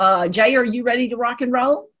Jay, are you ready to rock and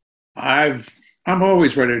roll? I'm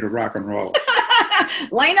always ready to rock and roll.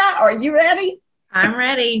 Lena, are you ready? I'm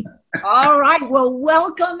ready. All right. Well,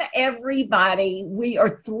 welcome everybody. We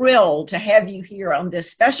are thrilled to have you here on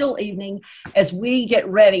this special evening as we get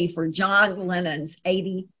ready for John Lennon's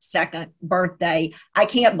 82nd birthday. I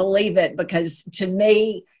can't believe it because to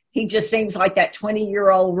me, he just seems like that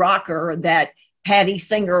 20-year-old rocker that Patti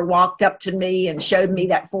Singer walked up to me and showed me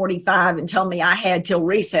that 45 and told me I had till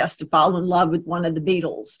recess to fall in love with one of the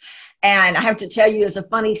Beatles. And I have to tell you, as a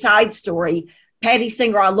funny side story, Patti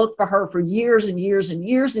Singer, I looked for her for years and years and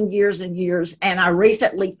years and years and years, and I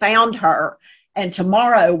recently found her. And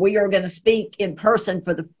tomorrow we are going to speak in person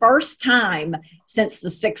for the first time since the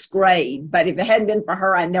sixth grade. But if it hadn't been for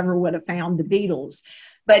her, I never would have found the Beatles.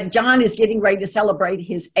 But John is getting ready to celebrate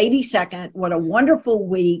his 82nd. What a wonderful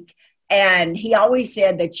week. And he always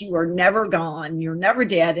said that you are never gone, you're never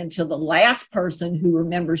dead until the last person who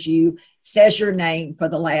remembers you says your name for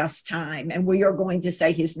the last time. And we are going to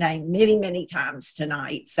say his name many, many times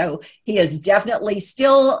tonight. So he is definitely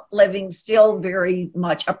still living, still very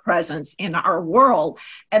much a presence in our world.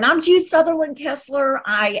 And I'm Jude Sutherland Kessler.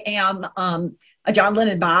 I am a John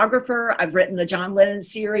Lennon biographer. I've written the John Lennon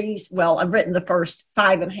series. Well, I've written the first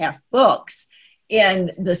 5.5 books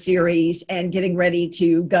in the series and getting ready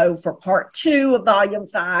to go for part 2 of volume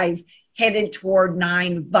 5, headed toward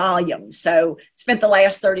 9 volumes. So spent the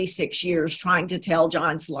last 36 years trying to tell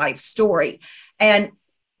John's life story. And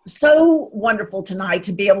so wonderful tonight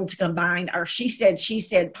to be able to combine our She Said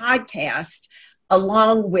podcast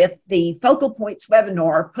along with the Focal Points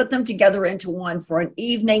webinar, put them together into one for an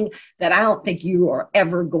evening that I don't think you are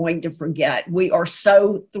ever going to forget. We are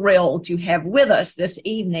so thrilled to have with us this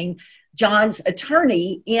evening John's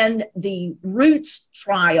attorney in the Roots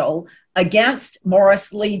trial against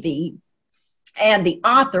Morris Levy, and the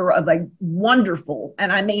author of a wonderful,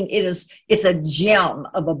 and I mean it's a gem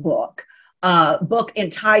of a book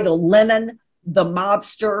entitled Lennon, the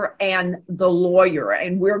Mobster, and the Lawyer.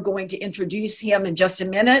 And we're going to introduce him in just a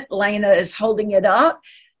minute. Lena is holding it up.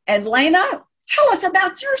 And Lena, tell us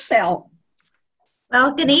about yourself.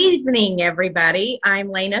 Well, good evening, everybody.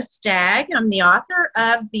 I'm Lena Stagg. I'm the author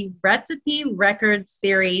of the Recipe Records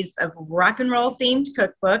series of rock and roll themed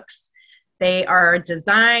cookbooks. They are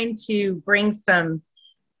designed to bring some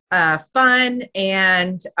fun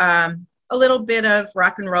and a little bit of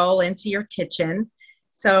rock and roll into your kitchen.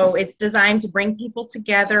 So it's designed to bring people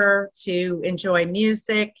together to enjoy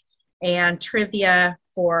music and trivia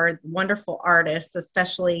for wonderful artists,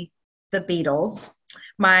 especially the Beatles.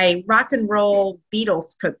 My rock and roll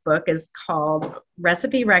Beatles cookbook is called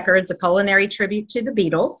Recipe Records, a culinary tribute to the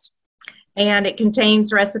Beatles. And it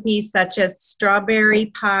contains recipes such as strawberry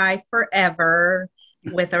pie forever,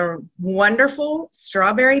 with a wonderful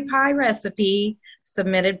strawberry pie recipe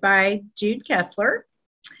submitted by Jude Kessler.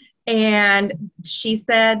 And She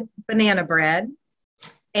Said banana bread.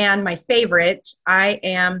 And my favorite, I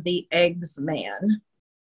Am the Eggs Man.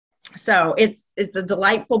 So it's a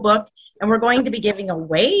delightful book. And we're going to be giving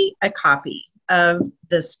away a copy of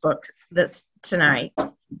this book that's tonight.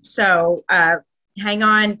 So hang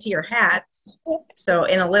on to your hats. So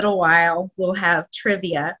in a little while, we'll have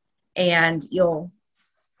trivia and you'll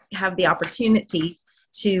have the opportunity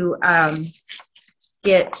to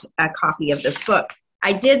get a copy of this book.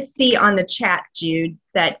 I did see on the chat, Jude,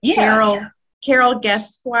 that Carol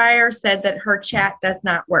Guesquire said that her chat does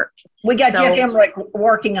not work. We got Jeff Emmerich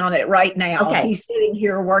working on it right now. Okay. He's sitting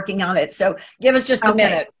here working on it. So give us just a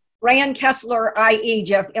minute. Rand Kessler, i.e.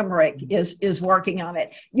 Jeff Emmerich, is working on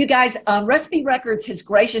it. You guys, Recipe Records has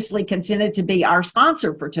graciously consented to be our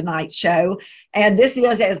sponsor for tonight's show. And this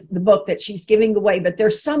is as the book that she's giving away. But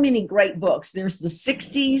there's so many great books. There's the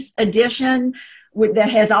 60s edition that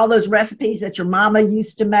has all those recipes that your mama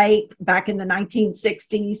used to make back in the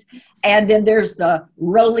 1960s. And then there's the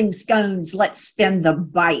Rolling Scones, Let's Spin the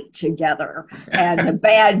Bite Together. And the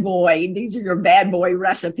Bad Boy, these are your bad boy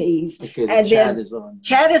recipes. Okay, and chat is on.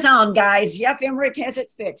 Chat is on, guys. Jeff Emmerich has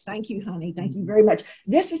it fixed. Thank you, honey. Thank you very much.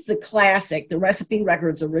 This is the classic, the Recipe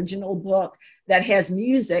Records original book that has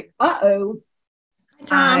music. Tom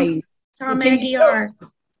ADR.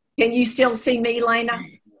 Can you still see me, Lena?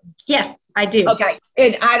 Yes, I do. Okay.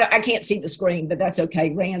 And I can't see the screen, but that's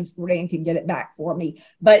okay. Rand can get it back for me.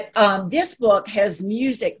 But this book has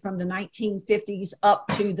music from the 1950s up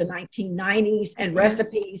to the 1990s and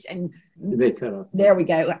recipes and there we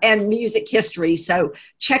go. And music history. So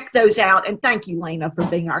check those out. And thank you, Lena, for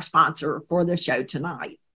being our sponsor for the show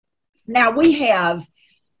tonight. Now we have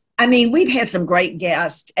I mean, we've had some great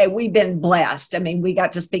guests and we've been blessed. I mean, we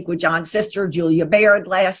got to speak with John's sister, Julia Baird,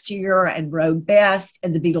 last year, and Rogue Best,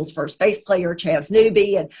 and the Beatles' first bass player, Chas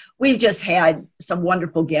Newby. And we've just had some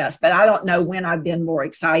wonderful guests. But I don't know when I've been more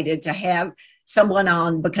excited to have someone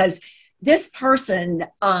on, because this person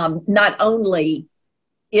not only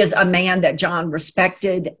is a man that John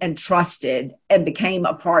respected and trusted and became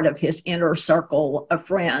a part of his inner circle of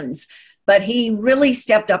friends, but he really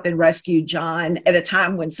stepped up and rescued John at a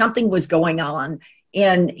time when something was going on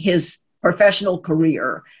in his professional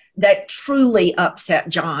career that truly upset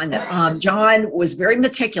John. John was very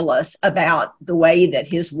meticulous about the way that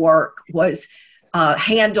his work was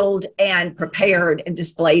handled and prepared and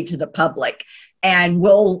displayed to the public. And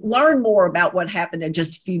we'll learn more about what happened in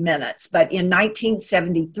just a few minutes. But in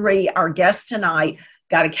 1973, our guest tonight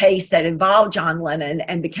got a case that involved John Lennon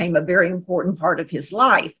and became a very important part of his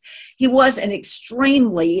life. He was an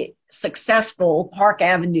extremely successful Park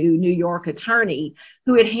Avenue, New York attorney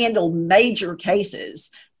who had handled major cases.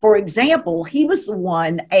 For example, he was the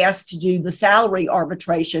one asked to do the salary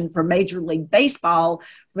arbitration for Major League Baseball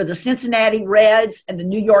for the Cincinnati Reds and the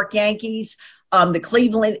New York Yankees, the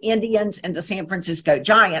Cleveland Indians, and the San Francisco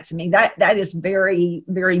Giants. I mean, that is very,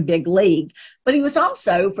 very big league. But he was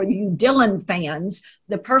also, for you Dylan fans,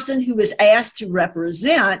 the person who was asked to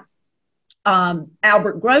represent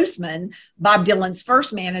Albert Grossman, Bob Dylan's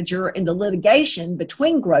first manager, in the litigation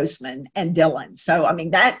between Grossman and Dylan. So, I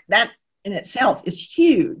mean, that in itself is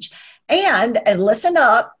huge. And listen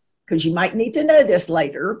up, because you might need to know this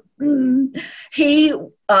later. He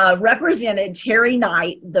represented Terry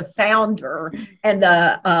Knight, the founder and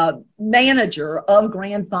the manager of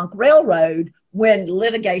Grand Funk Railroad, when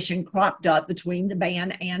litigation cropped up between the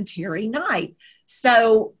band and Terry Knight.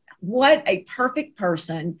 So what a perfect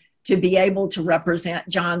person to be able to represent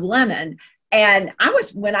John Lennon. And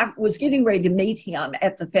when I was getting ready to meet him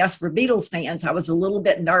at the Fest for Beatles fans, I was a little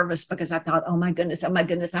bit nervous because I thought, oh my goodness,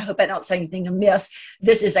 I hope I don't say anything amiss.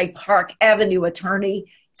 This is a Park Avenue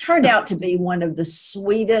attorney. Turned out to be one of the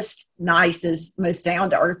sweetest, nicest, most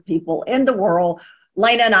down-to-earth people in the world.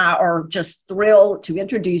 Lena and I are just thrilled to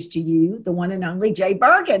introduce to you the one and only Jay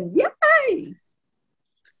Bergen. Yay!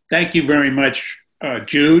 Thank you very much,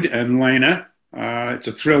 Jude and Lena. It's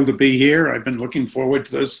a thrill to be here. I've been looking forward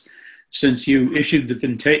to this since you issued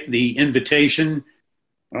the invitation.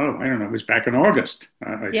 Oh, I don't know, it was back in August,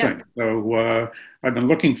 I think. So I've been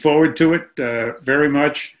looking forward to it very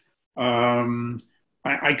much.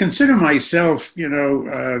 I consider myself,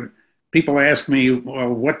 people ask me,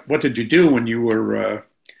 well, what did you do when you were,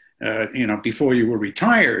 before you were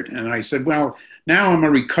retired? And I said, well, now I'm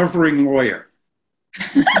a recovering lawyer.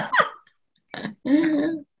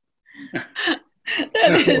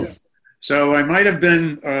 That is. So I might have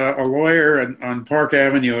been a lawyer on Park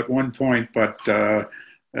Avenue at one point, but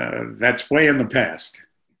that's way in the past.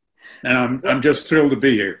 And I'm just thrilled to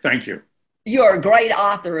be here. Thank you. You're a great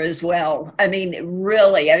author as well. I mean,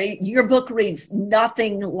 really, your book reads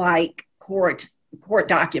nothing like court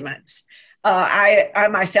documents. I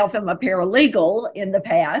myself am a paralegal in the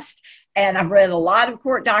past, and I've read a lot of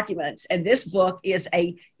court documents. And this book is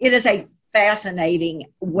a fascinating.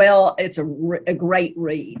 Well, it's a great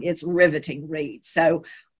read. It's a riveting read. So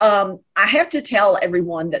I have to tell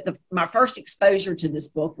everyone that my first exposure to this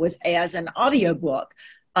book was as an audiobook.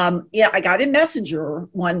 I got in Messenger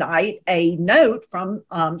one night a note from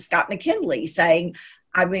Scott McKinley saying,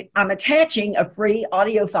 I'm attaching a free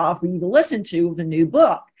audio file for you to listen to of a new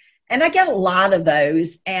book. And I get a lot of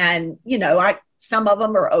those. And, some of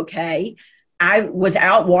them are okay. I was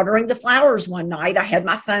out watering the flowers one night. I had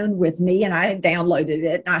my phone with me and I had downloaded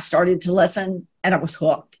it and I started to listen and I was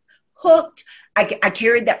hooked. I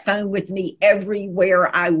carried that phone with me everywhere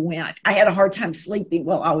I went. I had a hard time sleeping.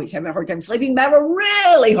 Well, I always have a hard time sleeping, but I have a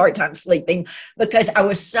really hard time sleeping because I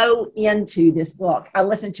was so into this book. I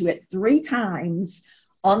listened to it 3 times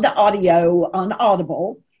on the audio on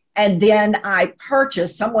Audible. And then I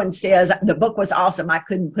purchased, someone says the book was awesome. I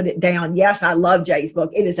couldn't put it down. Yes, I love Jay's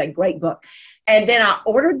book. It is a great book. And then I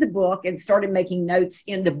ordered the book and started making notes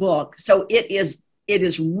in the book. So it is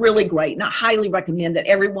really great. And I highly recommend that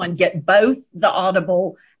everyone get both the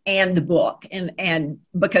Audible and the book. And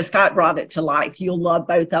because Scott brought it to life, you'll love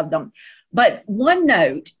both of them. But one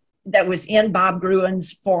note that was in Bob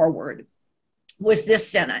Gruen's foreword was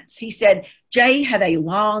this sentence. He said, Jay had a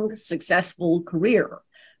long, successful career.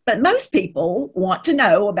 But most people want to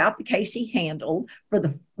know about the case he handled for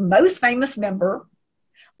the most famous member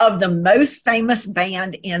of the most famous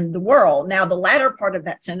band in the world. Now, the latter part of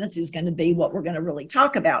that sentence is going to be what we're going to really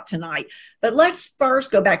talk about tonight. But let's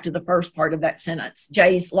first go back to the first part of that sentence,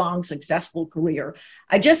 Jay's long, successful career.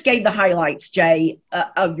 I just gave the highlights, Jay,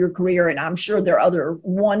 of your career, and I'm sure there are other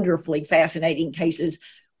wonderfully fascinating cases.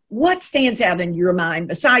 What stands out in your mind,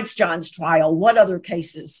 besides John's trial? What other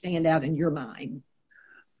cases stand out in your mind?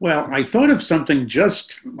 Well, I thought of something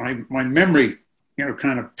my memory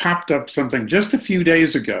kind of popped up something just a few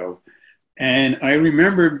days ago. And I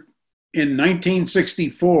remembered in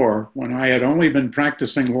 1964, when I had only been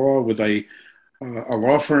practicing law with a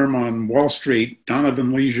law firm on Wall Street,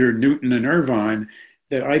 Donovan Leisure, Newton, and Irvine,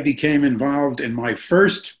 that I became involved in my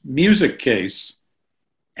first music case.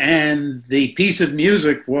 And the piece of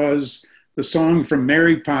music was the song from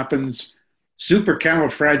Mary Poppins,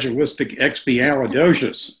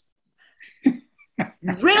 Supercalifragilisticexpialidocious.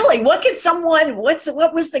 Really? What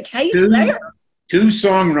was the case there? Two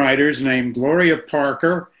songwriters named Gloria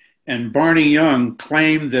Parker and Barney Young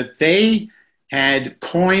claimed that they had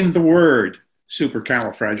coined the word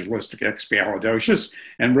supercalifragilisticexpialidocious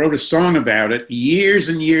and wrote a song about it years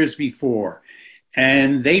and years before.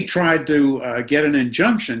 And they tried to get an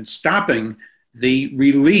injunction stopping the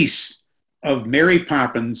release of Mary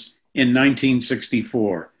Poppins in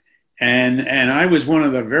 1964. And I was one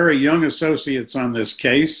of the very young associates on this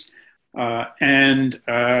case. I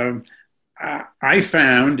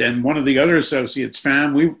found, and one of the other associates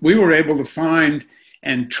found, we were able to find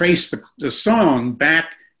and trace the song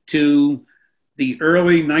back to the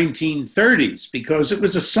early 1930s, because it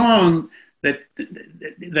was a song that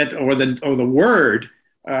the word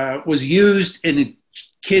was used in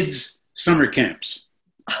kids' summer camps.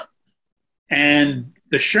 And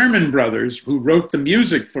the Sherman Brothers, who wrote the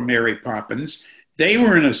music for Mary Poppins, they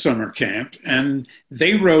were in a summer camp and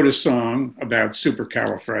they wrote a song about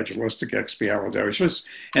supercalifragilisticexpialidocious,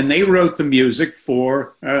 and they wrote the music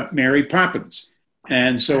for Mary Poppins.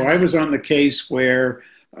 And so I was on the case where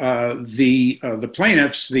the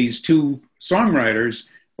plaintiffs, these two songwriters,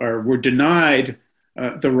 were denied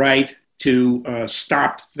the right to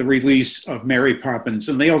stop the release of Mary Poppins,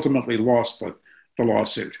 and they ultimately lost the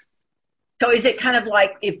lawsuit. So is it kind of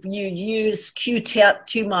like if you use Q-tip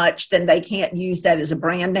too much, then they can't use that as a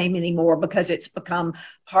brand name anymore because it's become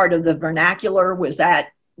part of the vernacular? Was that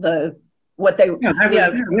what they? Yeah,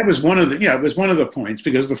 that was one of the. Yeah, it was one of the points,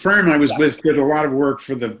 because the firm I was with did a lot of work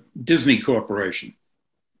for the Disney Corporation,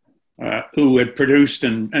 who had produced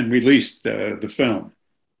and released the film.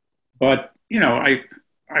 But I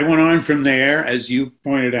went on from there, as you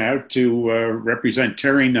pointed out, to represent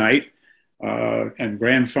Terry Knight and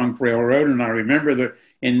Grand Funk Railroad. And I remember that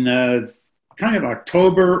in kind of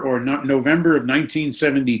October or November of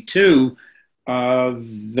 1972,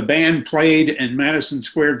 the band played in Madison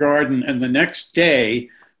Square Garden. And the next day,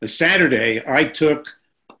 the Saturday, I took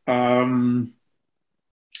Donnie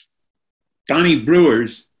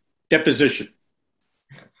Brewer's deposition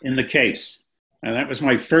in the case. And that was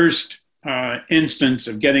my first instance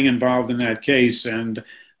of getting involved in that case. And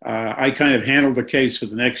I kind of handled the case for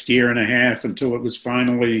the next year and a half until it was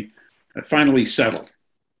finally settled.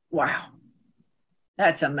 Wow.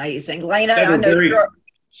 That's amazing. Lena, I know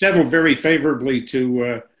settled very favorably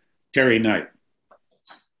to Terry Knight.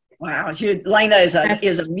 Wow. Lena is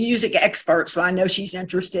a music expert, so I know she's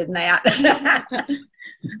interested in that.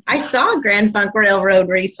 I saw Grand Funk Railroad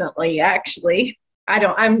recently, actually. I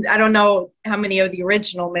don't know how many of the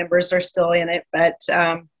original members are still in it, but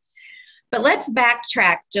let's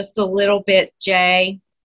backtrack just a little bit, Jay,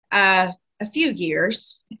 a few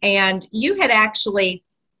years. And you had actually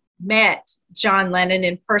met John Lennon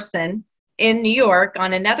in person in New York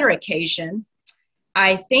on another occasion.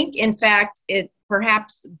 I think, in fact,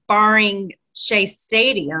 perhaps barring Shea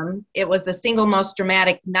Stadium, it was the single most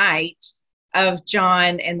dramatic night of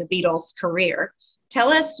John and the Beatles' career. Tell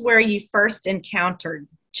us where you first encountered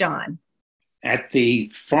John. At the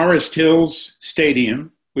Forest Hills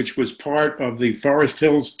Stadium, which was part of the Forest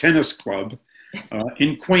Hills Tennis Club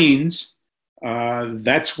in Queens.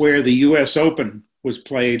 That's where the U.S. Open was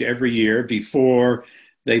played every year before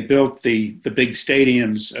they built the big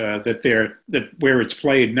stadiums where it's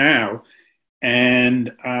played now.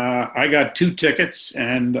 And I got 2 tickets,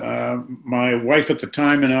 and my wife at the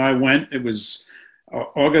time and I went. It was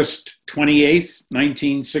August 28th,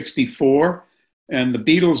 1964. And the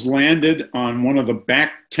Beatles landed on one of the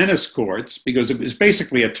back tennis courts, because it was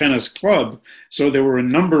basically a tennis club. So there were a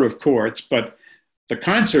number of courts, but the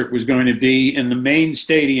concert was going to be in the main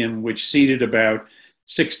stadium, which seated about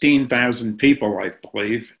 16,000 people, I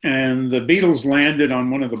believe. And the Beatles landed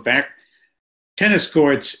on one of the back tennis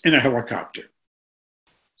courts in a helicopter.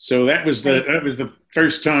 So that was the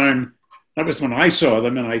first time. That was when I saw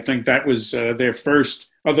them, and I think that was their first,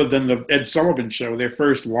 other than the Ed Sullivan Show, their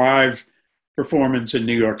first live performance in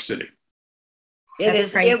New York City.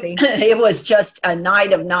 It was just a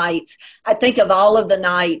night of nights. I think of all of the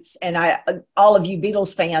nights, and all of you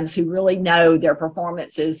Beatles fans who really know their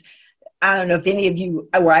performances. I don't know if any of you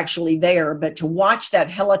were actually there, but to watch that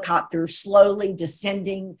helicopter slowly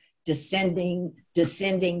descending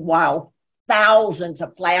while thousands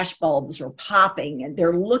of flash bulbs are popping, and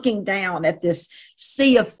they're looking down at this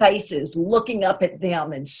sea of faces, looking up at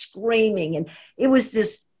them and screaming. And it was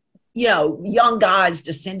this, young gods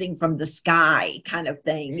descending from the sky kind of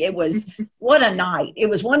thing. It was, what a night. It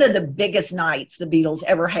was one of the biggest nights the Beatles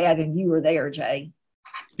ever had, and you were there, Jay.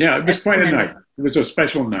 Yeah, it was quite a night. It was a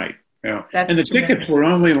special night. Yeah. And the tickets were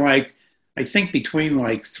only I think between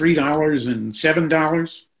 $3 and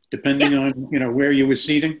 $7, depending on, where you were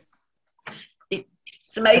seating.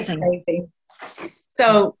 It's amazing.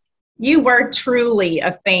 So you were truly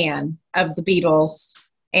a fan of the Beatles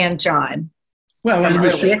and John. Well, and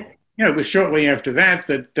it was shortly after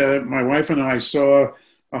that my wife and I saw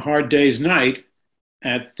A Hard Day's Night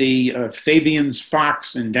at the Fabian's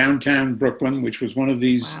Fox in downtown Brooklyn, which was one of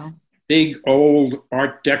these big old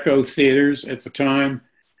Art Deco theaters at the time.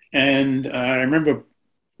 And I remember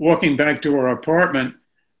walking back to our apartment,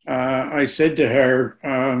 I said to her,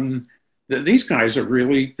 these guys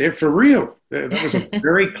they're for real. That was a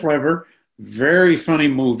very clever, very funny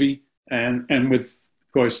movie. And with,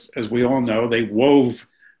 of course, as we all know, they wove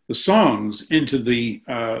the songs into the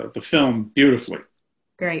film beautifully.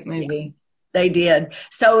 Great movie. Yeah, they did.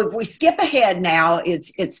 So if we skip ahead now,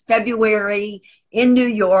 it's February in New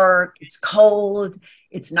York. It's cold.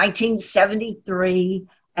 It's 1973.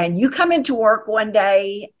 And you come into work one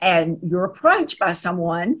day and you're approached by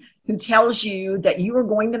someone who tells you that you are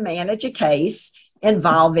going to manage a case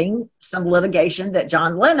involving some litigation that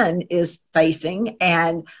John Lennon is facing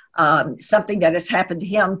and something that has happened to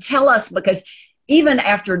him. Tell us, because even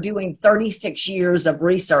after doing 36 years of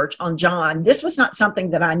research on John, this was not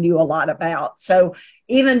something that I knew a lot about. So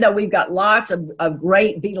even though we've got lots of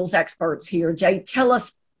great Beatles experts here, Jay, tell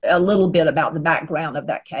us a little bit about the background of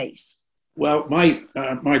that case. Well, my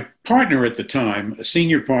partner at the time, a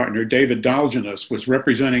senior partner, David Dalgenis, was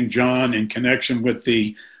representing John in connection with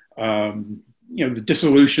the the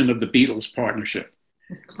dissolution of the Beatles partnership.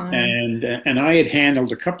 And I had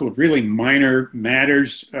handled a couple of really minor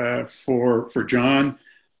matters for John.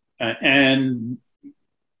 And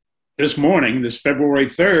this morning, this February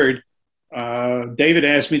 3rd, David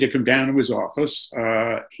asked me to come down to his office.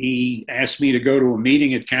 He asked me to go to a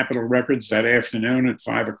meeting at Capitol Records that afternoon at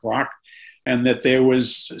 5:00, and that there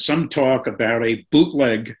was some talk about a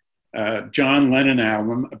bootleg John Lennon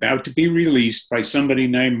album about to be released by somebody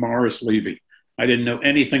named Morris Levy. I didn't know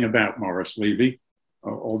anything about Morris Levy,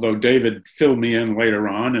 although David filled me in later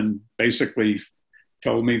on and basically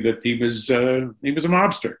told me that he was a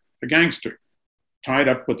mobster, a gangster, tied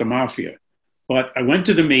up with the mafia. But I went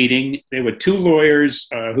to the meeting. There were two lawyers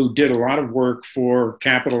who did a lot of work for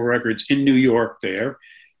Capitol Records in New York there,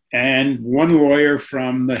 and one lawyer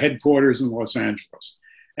from the headquarters in Los Angeles.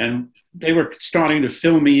 And they were starting to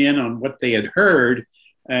fill me in on what they had heard,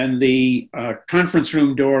 and the conference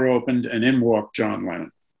room door opened, and in walked John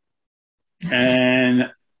Lennon.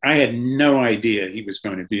 And I had no idea he was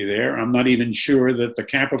going to be there. I'm not even sure that the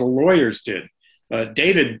Capitol lawyers did.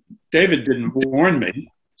 David didn't warn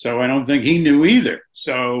me, so I don't think he knew either.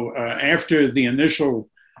 So after the initial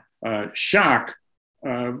shock,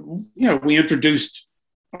 we introduced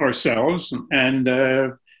ourselves,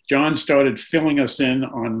 and John started filling us in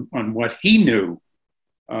on what he knew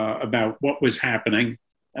about what was happening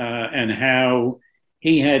and how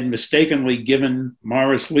he had mistakenly given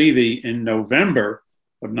Morris Levy in November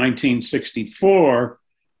of 1964,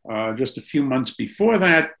 just a few months before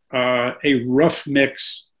that, a rough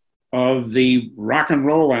mix of the rock and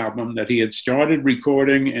roll album that he had started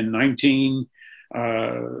recording in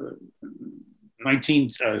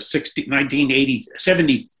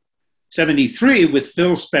 1973 with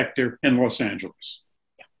Phil Spector in Los Angeles.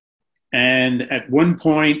 And at one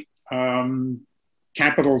point,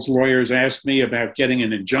 Capitol's lawyers asked me about getting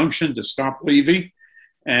an injunction to stop Levy.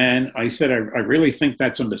 And I said, I really think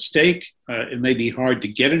that's a mistake. It may be hard to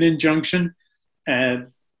get an injunction.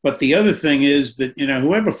 But the other thing is that,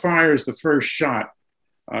 whoever fires the first shot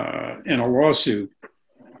in a lawsuit,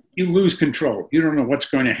 you lose control. You don't know what's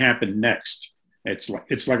going to happen next. It's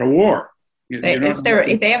like a war. They have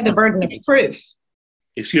the burden of proof.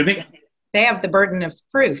 Excuse me? They have the burden of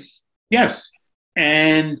proof. Yes.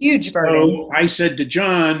 And huge burden. So I said to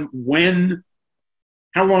John,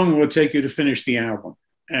 how long will it take you to finish the album?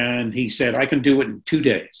 and he said, I can do it in 2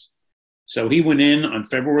 days. So he went in on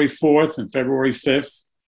February 4th and February 5th,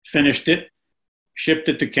 finished it, shipped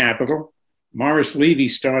it to Capitol. Morris Levy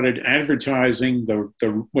started advertising the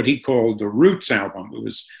what he called the Roots album. It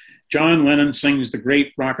was John Lennon sings the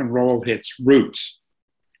great rock and roll hits, Roots.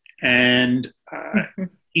 And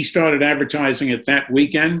he started advertising it that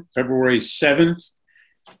weekend, February 7th.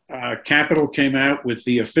 Capitol came out with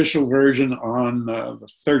the official version on the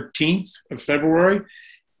 13th of February.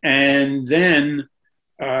 And then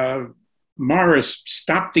Morris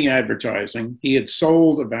stopped the advertising. He had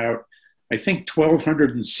sold about, I think,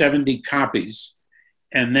 1,270 copies.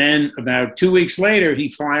 And then about 2 weeks later, he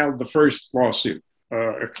filed the first lawsuit,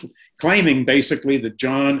 claiming basically that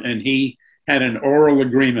John and he had an oral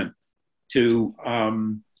agreement to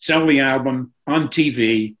sell the album on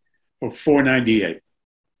TV for $4.98.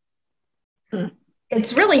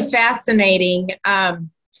 It's really fascinating.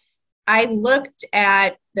 I looked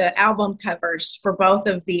at the album covers for both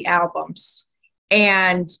of the albums,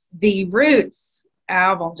 and the Roots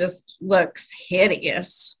album just looks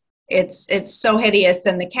hideous. It's so hideous,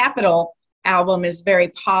 and the Capitol album is very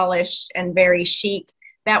polished and very chic.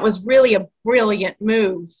 That was really a brilliant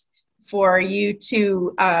move for you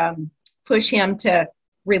to push him to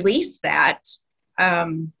release that. I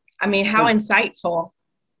mean, how insightful.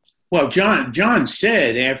 Well, John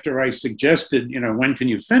said after I suggested, when can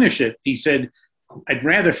you finish it? He said, I'd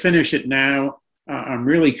rather finish it now. I'm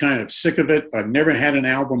really kind of sick of it. I've never had an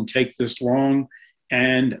album take this long,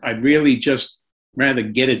 and I'd really just rather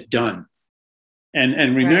get it done.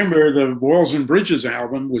 And remember, the Walls and Bridges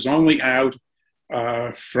album was only out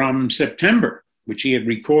from September, which he had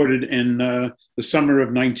recorded in the summer of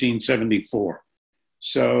 1974.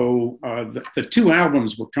 So the two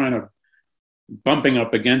albums were kind of bumping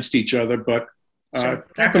up against each other, but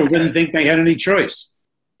Capitol didn't think they had any choice.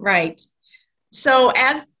 Right. So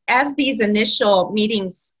as these initial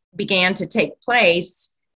meetings began to take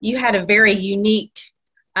place, you had a very unique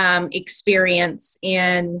experience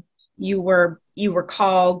in you were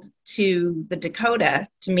called to the Dakota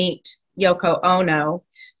to meet Yoko Ono.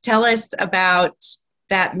 Tell us about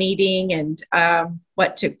that meeting and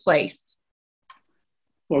what took place.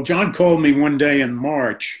 Well, John called me one day in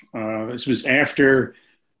March. This was after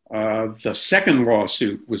the second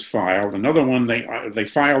lawsuit was filed. Another one, they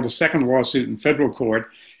filed a second lawsuit in federal court,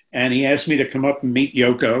 and he asked me to come up and meet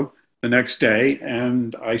Yoko the next day.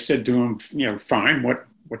 And I said to him, fine, what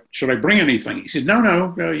should I bring anything? He said,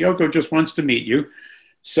 no, Yoko just wants to meet you.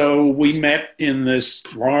 So we met in this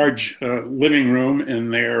large living room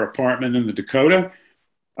in their apartment in the Dakota.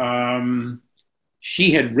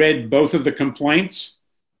 She had read both of the complaints.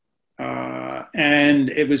 And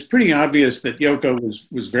it was pretty obvious that Yoko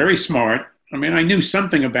was very smart. I mean, I knew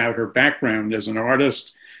something about her background as an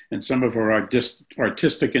artist and some of her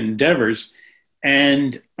artistic endeavors.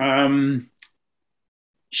 And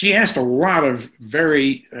she asked a lot of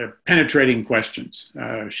very penetrating questions.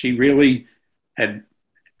 She really had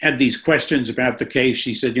these questions about the case.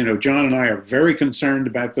 She said, John and I are very concerned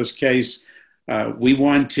about this case. We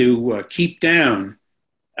want to keep down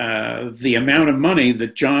the amount of money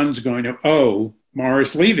that John's going to owe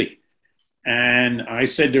Morris Levy. And I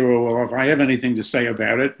said to her, well, if I have anything to say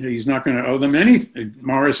about it, he's not going to owe them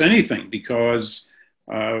Morris anything, because,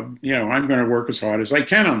 I'm going to work as hard as I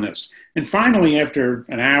can on this. And finally, after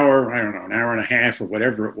an hour, an hour and a half or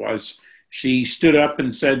whatever it was, she stood up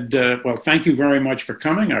and said, well, thank you very much for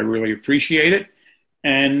coming. I really appreciate it.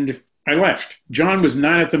 And I left. John was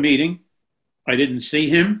not at the meeting. I didn't see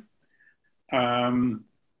him.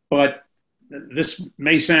 But this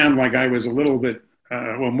may sound like I was a little bit,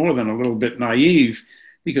 more than a little bit naive,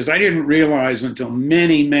 because I didn't realize until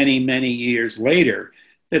many, many, many years later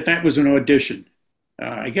that was an audition.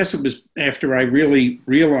 I guess it was after I really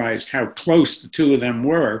realized how close the two of them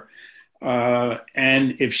were.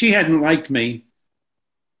 And if she hadn't liked me,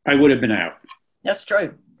 I would have been out. That's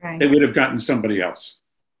true. Right. They would have gotten somebody else.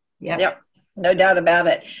 Yep. No doubt about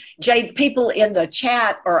it. Jay, people in the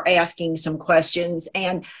chat are asking some questions.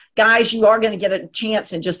 And guys, you are going to get a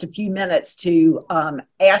chance in just a few minutes to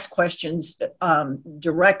ask questions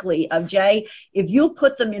directly of Jay. If you'll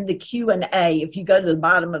put them in the Q&A, if you go to the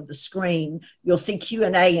bottom of the screen, you'll see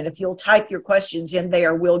Q&A. And if you'll type your questions in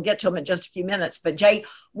there, we'll get to them in just a few minutes. But Jay,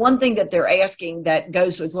 one thing that they're asking that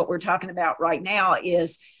goes with what we're talking about right now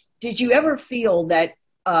is, did you ever feel that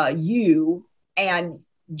you and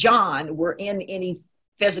John were in any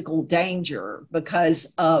physical danger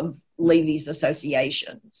because of Levy's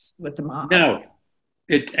associations with the mob? No,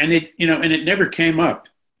 it never came up.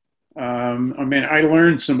 I mean, I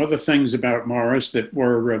learned some other things about Morris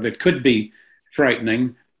that could be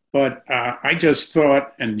frightening. but I just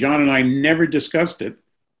thought, and John and I never discussed it,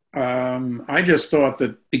 I just thought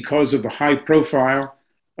that because of the high profile,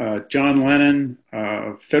 John Lennon,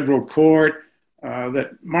 federal court,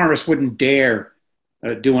 that Morris wouldn't dare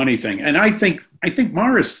do anything. And I think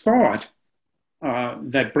Morris thought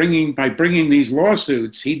that by bringing these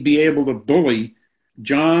lawsuits, he'd be able to bully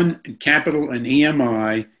John, Capitol, and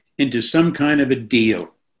EMI into some kind of a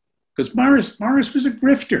deal. Because Morris was a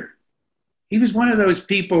grifter. He was one of those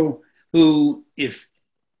people who, if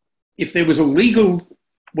there was a legal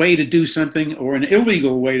way to do something or an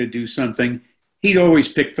illegal way to do something, he'd always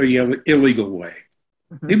pick the illegal way.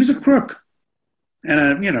 Mm-hmm. He was a crook and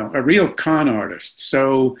a real con artist.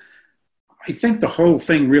 So I think the whole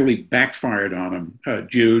thing really backfired on him,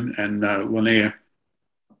 Jude and Linnea.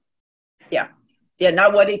 Yeah,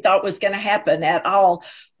 not what he thought was going to happen at all.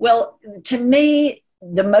 Well, to me,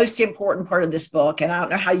 the most important part of this book, and I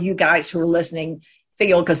don't know how you guys who are listening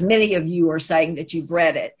feel, because many of you are saying that you've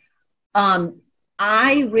read it.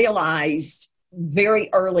 I realized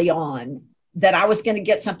very early on that I was going to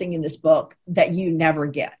get something in this book that you never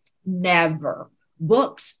get. Never.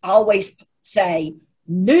 Books always say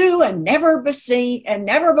new and never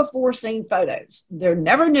before seen photos. They're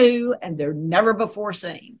never new and they're never before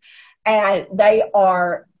seen. And they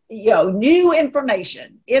are, new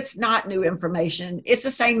information. It's not new information. It's the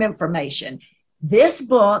same information. This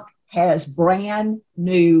book has brand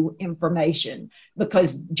new information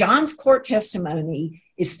because John's court testimony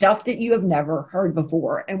is stuff that you have never heard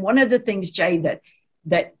before. And one of the things, Jay,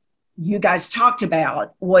 that you guys talked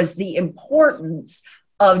about was the importance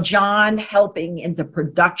of John helping in the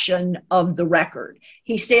production of the record.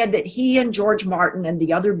 He said that he and George Martin and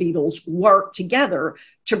the other Beatles worked together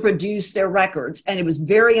to produce their records, and it was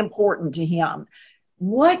very important to him.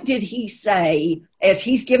 What did he say as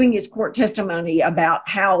he's giving his court testimony about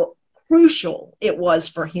how crucial it was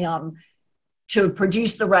for him to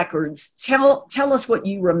produce the records? Tell us what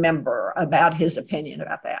you remember about his opinion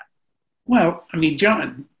about that. Well, I mean,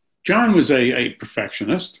 John was a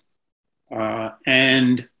perfectionist.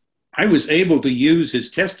 And I was able to use his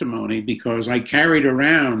testimony because I carried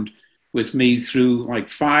around with me through like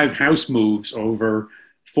 5 house moves over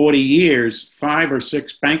 40 years, 5 or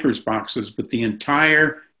 6 banker's boxes with the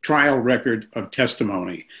entire trial record of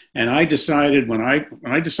testimony. And I decided when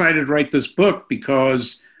I decided to write this book,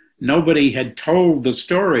 because nobody had told the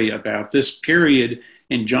story about this period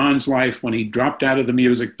in John's life when he dropped out of the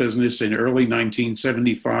music business in early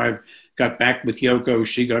 1975, got back with Yoko,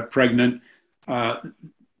 she got pregnant.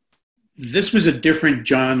 This was a different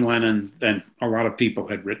John Lennon than a lot of people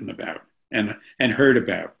had written about and heard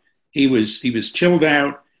about. He was chilled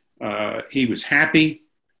out. He was happy,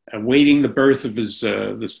 awaiting the birth of his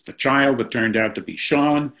the child that turned out to be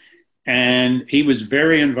Sean, and he was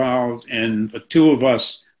very involved in the two of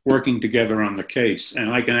us working together on the case.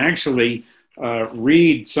 And I can actually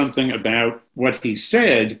read something about what he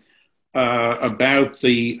said about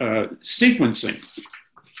the sequencing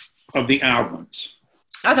of the albums.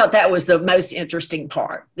 I thought that was the most interesting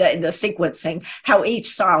part, the sequencing, how each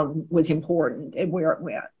song was important and where it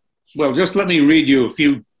went. Well, just let me read you a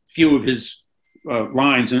few of his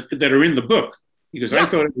lines that are in the book, because I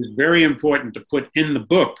thought it was very important to put in the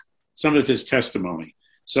book some of his testimony.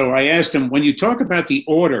 So I asked him, when you talk about the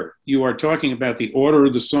order, you are talking about the order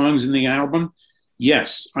of the songs in the album?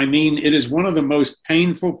 Yes, I mean, it is one of the most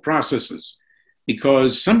painful processes,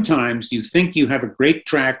 because sometimes you think you have a great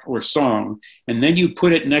track or song, and then you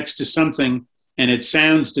put it next to something and it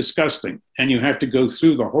sounds disgusting, and you have to go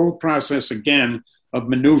through the whole process again of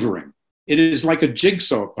maneuvering. It is like a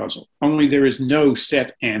jigsaw puzzle, only there is no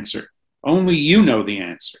set answer. Only you know the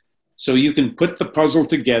answer. So you can put the puzzle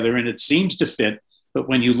together and it seems to fit, but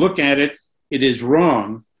when you look at it, it is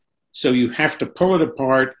wrong. So you have to pull it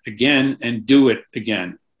apart again and do it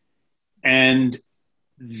again. And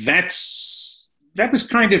that was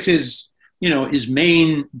kind of his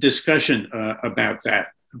main discussion about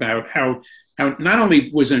that, about how not only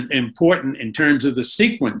was it important in terms of the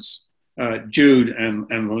sequence, Jude and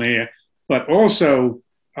Linnea, but also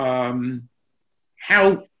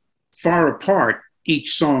how far apart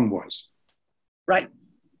each song was. Right.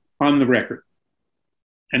 On the record.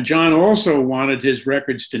 And John also wanted his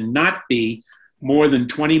records to not be more than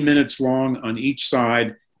 20 minutes long on each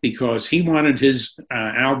side, because he wanted his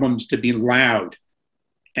albums to be loud.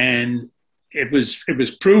 And it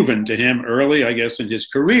was proven to him early, I guess, in his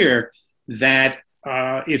career, that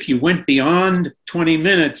if you went beyond 20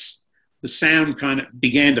 minutes, the sound kind of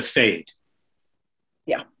began to fade.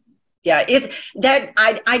 Yeah. Yeah, it's that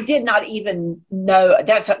I did not even know.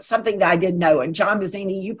 That's something that I didn't know. And John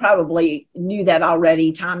Mazzini, you probably knew that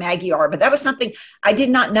already, Tom Aguiar, but that was something I did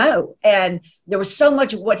not know. And there was so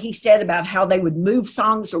much of what he said about how they would move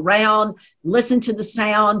songs around, listen to the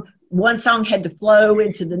sound. One song had to flow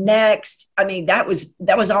into the next. I mean, that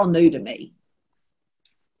was all new to me.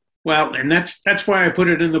 Well, and that's why I put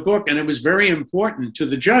it in the book, and it was very important to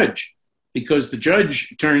the judge, because the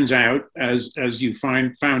judge, turns out, as you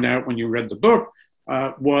found out when you read the book,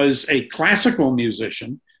 was a classical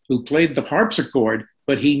musician who played the harpsichord,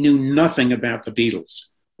 but he knew nothing about the Beatles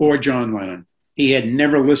or John Lennon. He had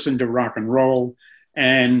never listened to rock and roll,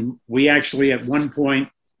 and we actually at one point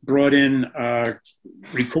brought in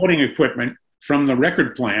recording equipment from the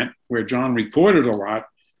record plant where John recorded a lot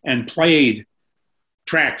and played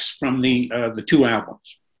tracks from the two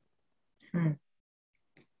albums.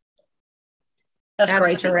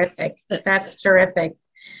 That's terrific. That's terrific.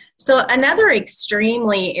 So another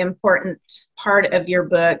extremely important part of your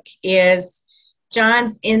book is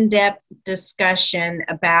John's in-depth discussion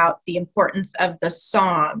about the importance of the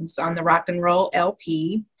songs on the rock and roll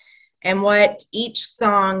LP and what each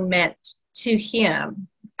song meant to him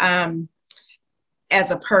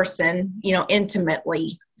as a person,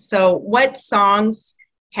 intimately. So what songs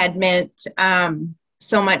had meant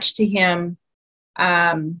so much to him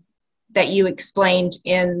that you explained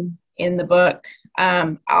in the book?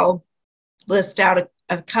 I'll list out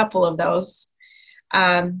a couple of those.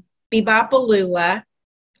 Be-Bop-A-Lula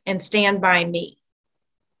and Stand By Me.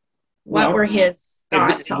 What were his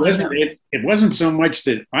thoughts on those? It wasn't so much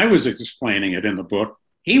that I was explaining it in the book.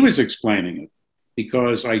 He was explaining it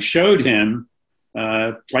because I showed him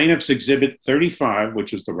Plaintiff's Exhibit 35,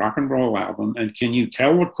 which is the rock and roll album, and can you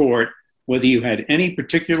tell the court whether you had any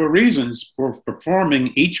particular reasons for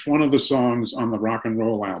performing each one of the songs on the rock and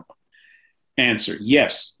roll album? Answer,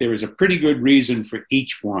 yes, there is a pretty good reason for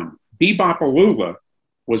each one. Be-Bop-A-Lula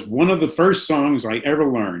was one of the first songs I ever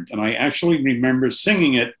learned, and I actually remember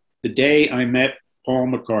singing it the day I met Paul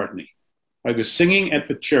McCartney. I was singing at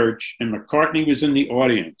the church, and McCartney was in the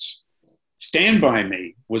audience. Stand By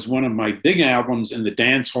Me was one of my big albums in the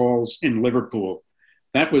dance halls in Liverpool.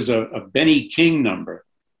 That was a Benny King number.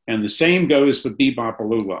 And the same goes for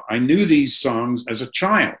Be-Bop-A-Lula. I knew these songs as a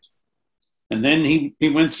child. And then he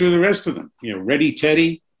went through the rest of them. Ready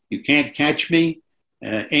Teddy, You Can't Catch Me,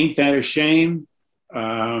 Ain't That a Shame,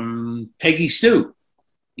 Peggy Sue.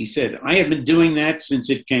 He said, I have been doing that since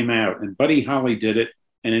it came out. And Buddy Holly did it.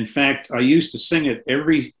 And in fact, I used to sing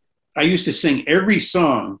every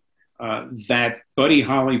song that Buddy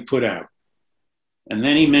Holly put out. And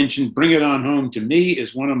then he mentioned Bring It On Home to Me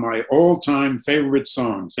is one of my all-time favorite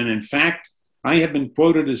songs. And in fact, I have been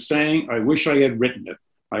quoted as saying, I wish I had written it.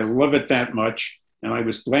 I love it that much, and I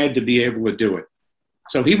was glad to be able to do it.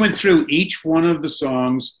 So he went through each one of the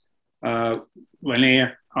songs on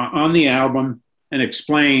the album and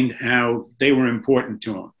explained how they were important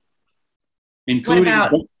to him.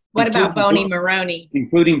 What about Boney Maroney?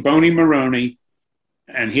 Including Boney Maroney.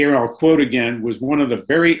 And here I'll quote again, was one of the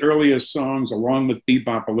very earliest songs along with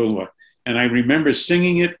Be-Bop-A-Lula. And I remember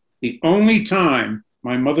singing it the only time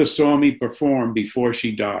my mother saw me perform before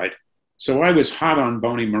she died. So I was hot on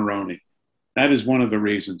Boney Maroney. That is one of the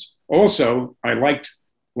reasons. Also, I liked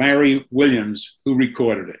Larry Williams, who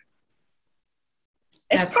recorded it.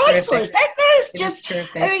 It's priceless. That is just,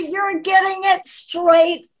 I mean, you're getting it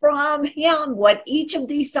straight from him, what each of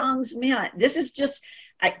these songs meant. This is just,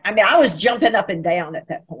 I mean, I was jumping up and down at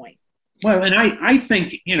that point. Well, and I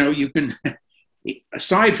think, you can,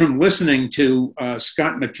 aside from listening to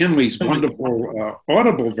Scott McKinley's wonderful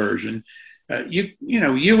Audible version,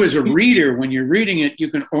 you as a reader, when you're reading it,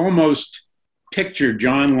 you can almost picture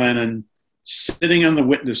John Lennon sitting on the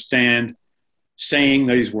witness stand saying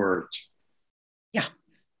these words. Yeah.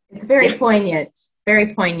 It's very poignant,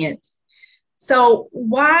 very poignant. So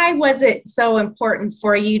why was it so important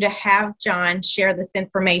for you to have John share this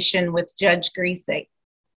information with Judge Griese?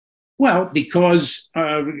 Well, because,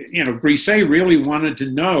 Griese really wanted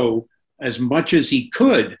to know as much as he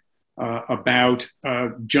could about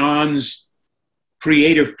John's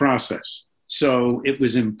creative process. So it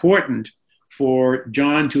was important for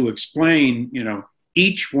John to explain,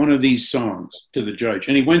 each one of these songs to the judge.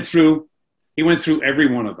 And he went through every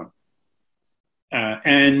one of them.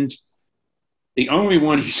 And the only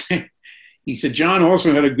one he said, John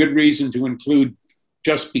also had a good reason to include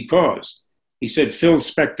Just Because. He said Phil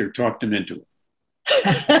Spector talked him into it.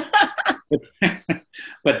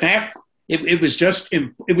 But it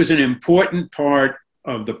was an important part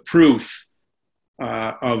of the proof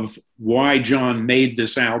of why John made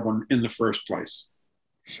this album in the first place.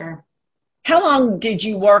 Sure. How long did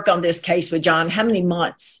you work on this case with John? How many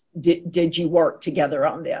months did you work together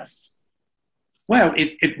on this? Well,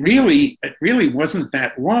 it really wasn't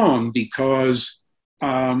that long because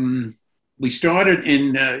we started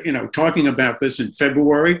in talking about this in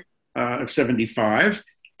February of '75,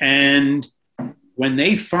 and when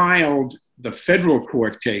they filed the federal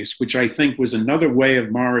court case, which I think was another way of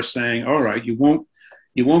Morris saying, "All right, you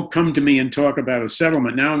won't come to me and talk about a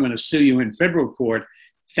settlement. Now I'm going to sue you in federal court."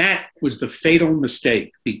 That was the fatal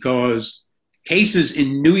mistake because cases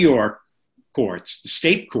in New York courts, the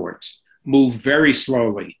state courts, move very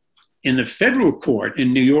slowly. In the federal court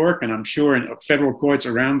in New York, and I'm sure in federal courts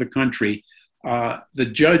around the country,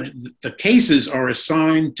 the cases are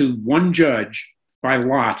assigned to one judge by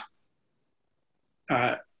lot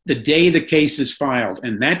the day the case is filed,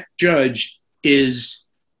 and that judge is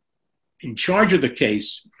in charge of the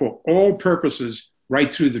case for all purposes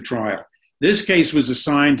right through the trial. This case was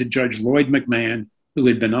assigned to Judge Lloyd McMahon, who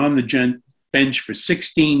had been on the bench for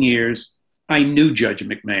 16 years. I knew Judge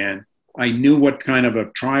McMahon. I knew what kind of a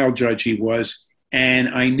trial judge he was, and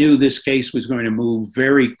I knew this case was going to move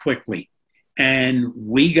very quickly. And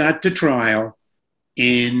we got to trial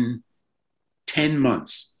in 10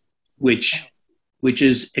 months, which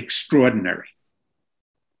is extraordinary.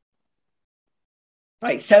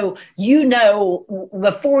 Right. So,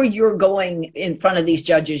 before you're going in front of these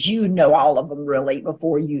judges, all of them really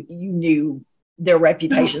before you knew their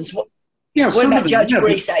reputations. Yeah. What about Judge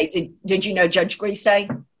Grisey? Did you know Judge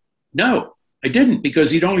Grisey? No, I didn't, because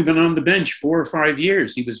he'd only been on the bench 4 or 5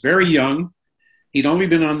 years. He was very young. He'd only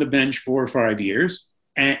been on the bench 4 or 5 years.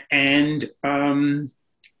 And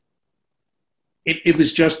it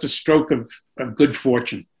was just a stroke of good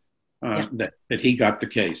fortune that he got the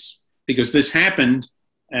case. Because this happened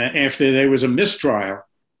after there was a mistrial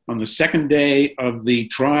on the second day of the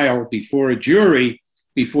trial before a jury,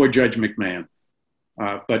 before Judge McMahon.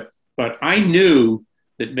 But I knew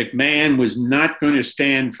that McMahon was not going to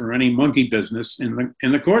stand for any monkey business in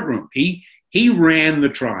the courtroom. He ran the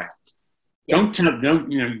trial. Yeah.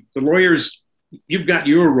 The lawyers, you've got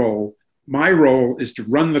your role. My role is to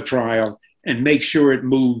run the trial and make sure it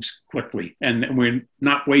moves quickly, and we're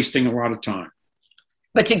not wasting a lot of time.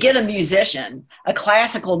 But to get a musician, a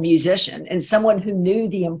classical musician, and someone who knew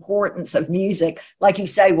the importance of music, like you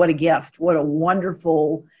say, what a gift, what a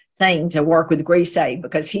wonderful thing to work with Grisey,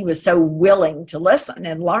 because he was so willing to listen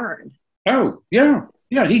and learn. Oh, yeah.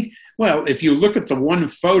 Yeah. If you look at the one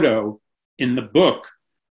photo in the book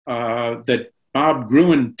that Bob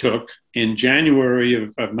Gruen took in January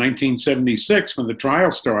of 1976, when the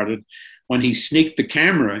trial started, when he sneaked the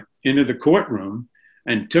camera into the courtroom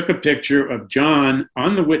and took a picture of John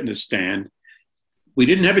on the witness stand. We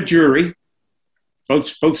didn't have a jury.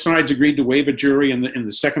 Both sides agreed to waive a jury in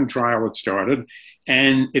the second trial that started.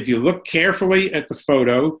 And if you look carefully at the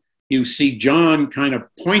photo, you see John kind of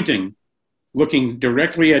pointing, looking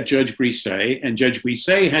directly at Judge Grisey, and Judge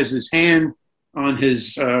Grisey has his hand on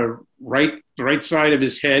his right side of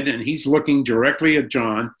his head, and he's looking directly at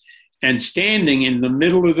John. And standing in the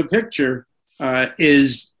middle of the picture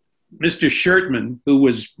is Mr. Schertman, who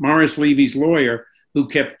was Morris Levy's lawyer, who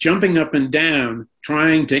kept jumping up and down,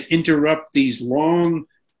 trying to interrupt these long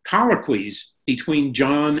colloquies between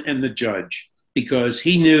John and the judge, because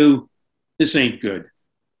he knew this ain't good.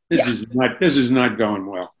 This is not going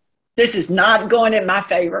well. This is not going in my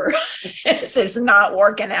favor. This is not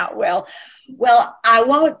working out well. Well, I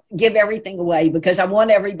won't give everything away because I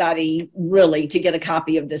want everybody really to get a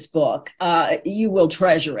copy of this book. You will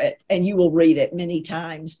treasure it and you will read it many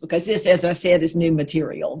times because this, as I said, is new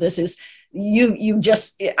material. This is,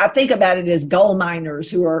 I think about it as gold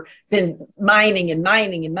miners who are been mining and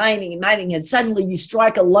mining and mining and mining, and suddenly you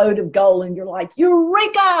strike a lode of gold and you're like,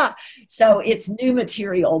 Eureka! So it's new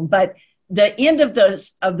material, but the end of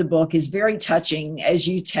the book is very touching as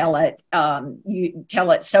you tell it. You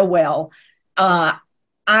tell it so well.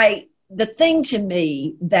 The thing to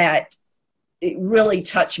me that it really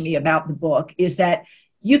touched me about the book is that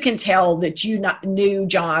you can tell that you knew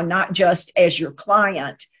John not just as your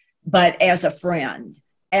client, but as a friend.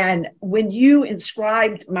 And when you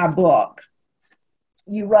inscribed my book,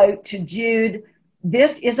 you wrote to Jude,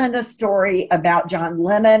 "This isn't a story about John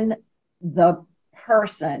Lennon, the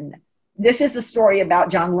person. This is a story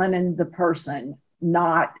about John Lennon, the person,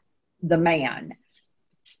 not the man."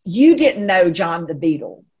 You didn't know John the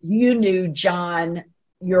Beatle. You knew John,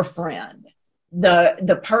 your friend,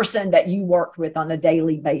 the person that you worked with on a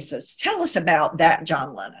daily basis. Tell us about that,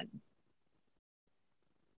 John Lennon.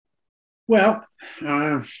 Well,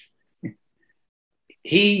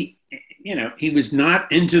 he he was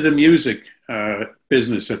not into the music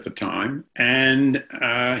business at the time, and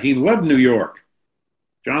he loved New York.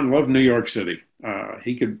 John loved New York City.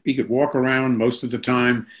 He could walk around most of the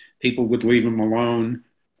time. People would leave him alone.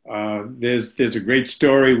 There's a great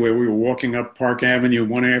story where we were walking up Park Avenue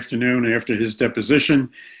one afternoon after his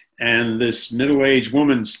deposition, and this middle-aged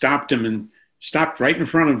woman stopped him and stopped right in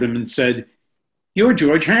front of him and said, "You're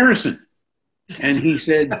George Harrison." And he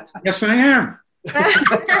said, "Yes, I am."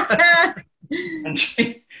 and,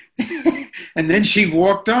 and then she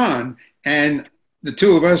walked on, and the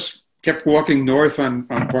two of us kept walking north on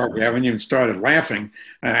Park Avenue and started laughing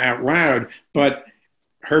out loud. But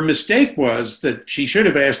her mistake was that she should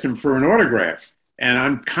have asked him for an autograph. And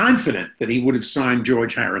I'm confident that he would have signed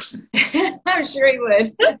George Harrison. I'm sure he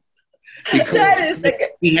would. Because That is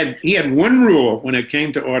he had one rule when it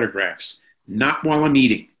came to autographs: not while I'm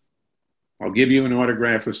eating. I'll give you an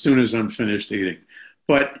autograph as soon as I'm finished eating.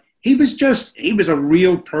 But he was a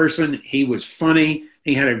real person. He was funny.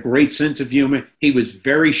 He had a great sense of humor. He was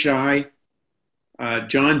very shy.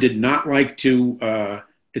 John did not like to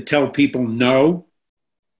tell people no.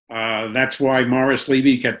 That's why Morris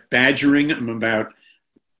Levy kept badgering him about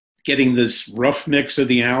getting this rough mix of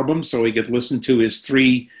the album so he could listen to his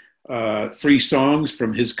three songs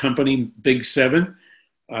from his company, Big Seven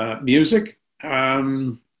Music.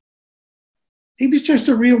 He was just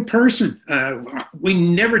a real person. We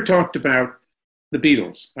never talked about the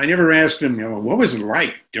Beatles. I never asked him, what was it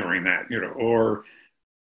like during that, or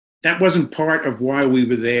that wasn't part of why we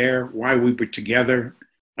were there, why we were together.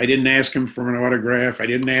 I didn't ask him for an autograph. I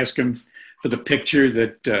didn't ask him for the picture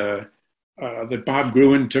that Bob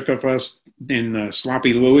Gruen took of us in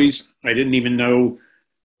Sloppy Louie's. I didn't even know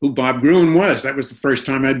who Bob Gruen was. That was the first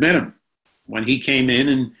time I'd met him. When he came in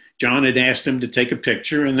and John had asked him to take a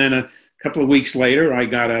picture, and then a couple of weeks later, I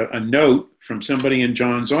got a note from somebody in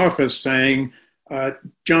John's office saying,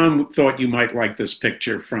 John thought you might like this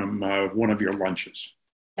picture from one of your lunches.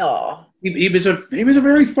 Oh, he was a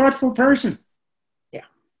very thoughtful person.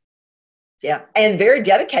 Yeah, and very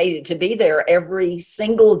dedicated to be there every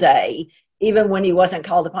single day, even when he wasn't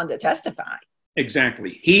called upon to testify.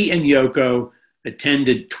 Exactly. He and Yoko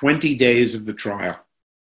attended 20 days of the trial,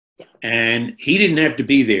 and he didn't have to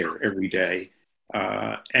be there every day,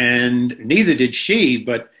 and neither did she,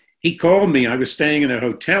 but he called me. I was staying in a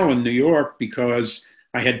hotel in New York because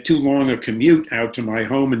I had too long a commute out to my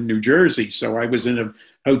home in New Jersey, so I was in a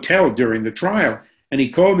hotel during the trial, and he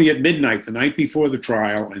called me at midnight the night before the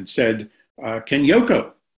trial and said, can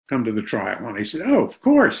Yoko come to the trial? And I said, oh, of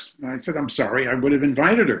course. And I said, I'm sorry, I would have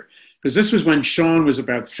invited her. Because this was when Sean was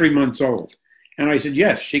about 3 months old. And I said,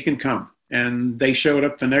 yes, she can come. And they showed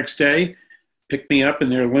up the next day, picked me up in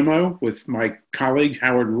their limo with my colleague,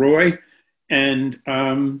 Howard Roy. And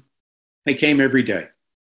they came every day.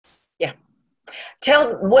 Yeah.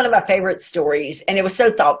 Tell one of my favorite stories. And it was so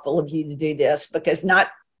thoughtful of you to do this because I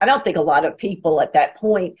don't think a lot of people at that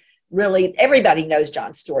point really, everybody knows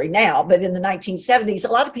John's story now, but in the 1970s,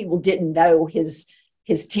 a lot of people didn't know his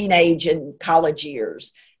teenage and college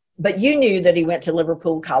years. But you knew that he went to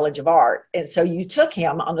Liverpool College of Art. And so you took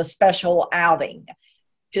him on a special outing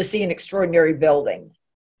to see an extraordinary building.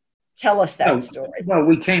 Tell us that story. Well,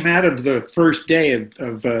 we came out of the first day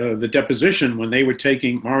of the deposition when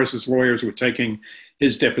Morris's lawyers were taking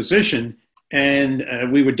his deposition.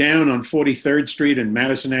 And we were down on 43rd Street and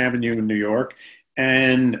Madison Avenue in New York.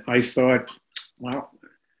 And I thought,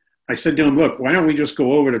 I said to him, look, why don't we just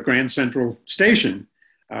go over to Grand Central Station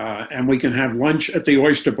and we can have lunch at the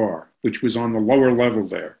Oyster Bar, which was on the lower level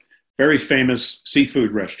there. Very famous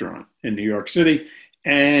seafood restaurant in New York City.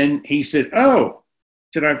 And he said,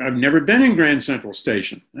 I've never been in Grand Central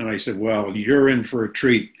Station. And I said, well, you're in for a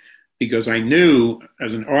treat, because I knew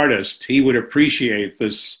as an artist, he would appreciate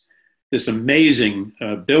this amazing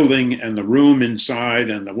building and the room inside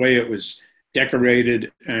and the way it was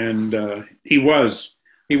decorated, and he was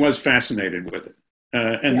fascinated with it.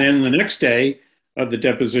 Then the next day of the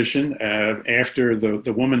deposition, after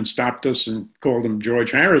the woman stopped us and called him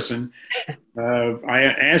George Harrison, I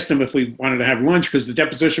asked him if we wanted to have lunch because the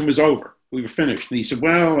deposition was over. We were finished. And he said,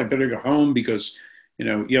 well, I better go home because,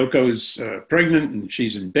 Yoko's pregnant and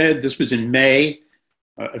she's in bed. This was in May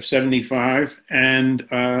of 75. And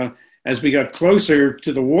as we got closer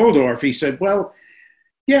to the Waldorf, he said, well,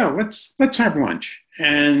 yeah, let's have lunch.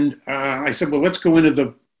 And I said, well, let's go into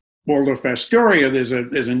the Waldorf Astoria. There's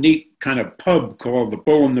a neat kind of pub called the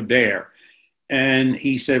Bull and the Bear. And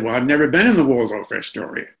he said, well, I've never been in the Waldorf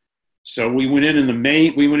Astoria. So we went in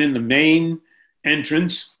the main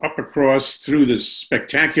entrance, up across through this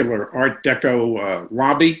spectacular Art Deco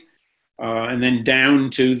lobby, and then down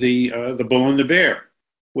to the Bull and the Bear.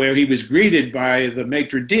 where he was greeted by the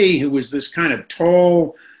maitre d', who was this kind of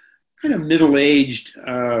tall, kind of middle-aged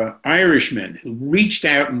Irishman who reached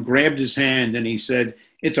out and grabbed his hand, and he said,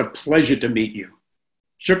 "It's a pleasure to meet you."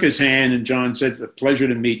 Shook his hand, and John said, "It's a pleasure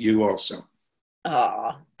to meet you also."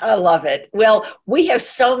 Oh, I love it. Well, we have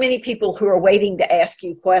so many people who are waiting to ask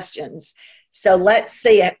you questions. So let's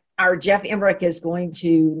see. Our Jeff Emmerich is going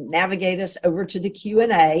to navigate us over to the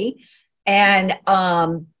Q&A. And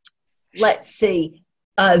let's see.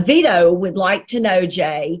 Vito would like to know,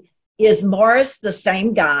 Jay, is Morris the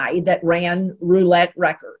same guy that ran Roulette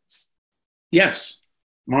Records? Yes.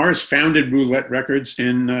 Morris founded Roulette Records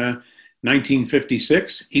in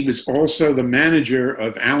 1956. He was also the manager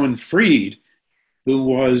of Alan Freed, who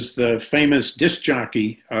was the famous disc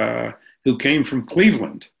jockey who came from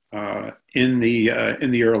Cleveland in the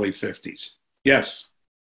early 50s. Yes.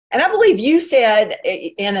 And I believe you said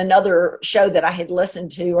in another show that I had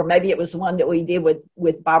listened to, or maybe it was one that we did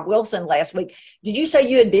with Bob Wilson last week, did you say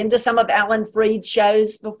you had been to some of Alan Freed's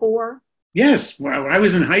shows before? Yes. Well, I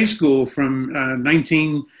was in high school from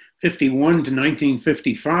 1951 to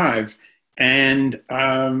 1955, and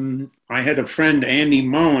I had a friend, Andy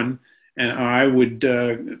Moen, and I would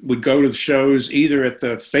go to the shows either at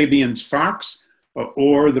the Fabian's Fox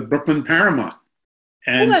or the Brooklyn Paramount.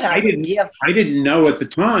 And I didn't know at the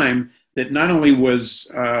time that not only was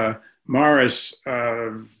Morris,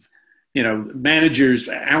 Alan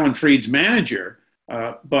Freed's manager,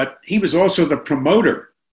 but he was also the promoter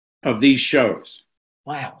of these shows.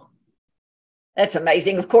 Wow. That's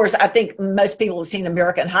amazing. Of course, I think most people have seen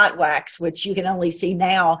American Hot Wax, which you can only see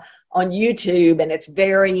now on YouTube, and it's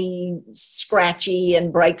very scratchy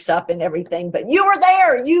and breaks up and everything. But you were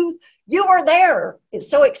there. You were there. It's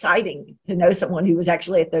so exciting to know someone who was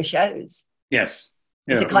actually at those shows. Yes.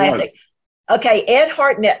 It's a classic. Okay, Ed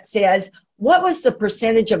Hartnett says, what was the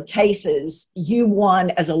percentage of cases you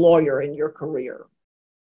won as a lawyer in your career?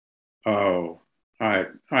 Oh, I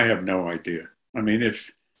have no idea. I mean,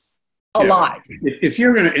 if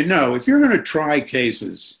you're going to try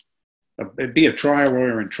cases, be a trial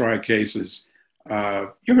lawyer and try cases,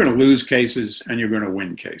 you're going to lose cases and you're going to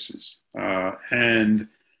win cases. I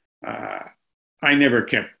never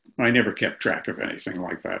kept track of anything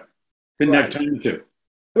like that. Didn't have time to.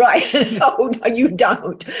 Right. No, you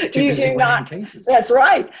don't. You do not. Cases. That's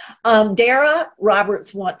right. Dara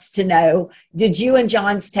Roberts wants to know, did you and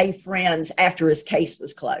John stay friends after his case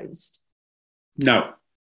was closed? No,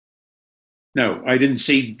 I didn't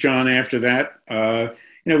see John after that.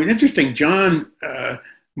 It was interesting. John,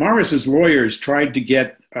 Morris's lawyers tried to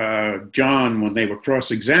get John when he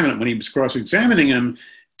was cross-examining him,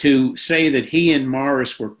 to say that he and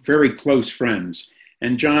Morris were very close friends.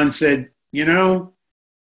 And John said,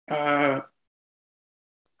 I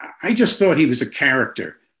just thought he was a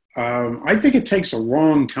character. I think it takes a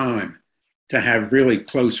long time to have really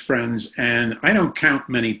close friends, and I don't count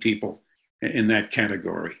many people in that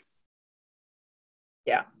category.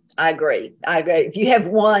 Yeah, I agree. If you have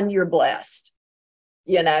one, you're blessed.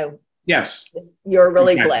 Yes. You're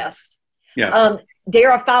really blessed. Yeah.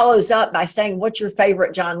 Dara follows up by saying, what's your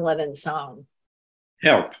favorite John Lennon song?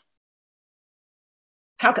 Help.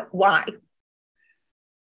 Why?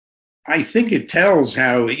 I think it tells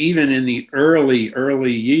how even in the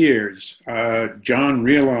early years, John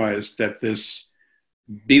realized that this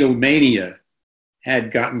Beatlemania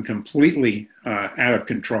had gotten completely out of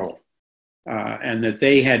control, and that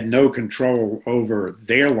they had no control over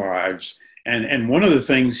their lives. And one of the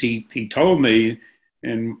things he told me,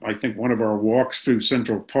 in I think one of our walks through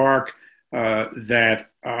Central Park, that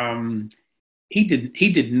he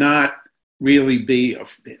did not really be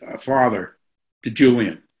a father to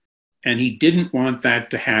Julian, and he didn't want that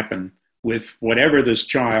to happen with whatever this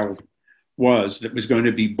child was that was going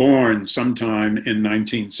to be born sometime in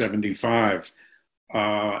 1975,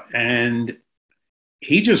 and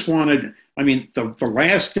he just wanted. I mean, the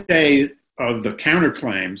last day of the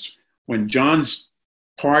counterclaims, when John's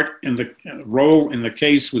part in the role in the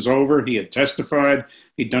case was over, he had testified,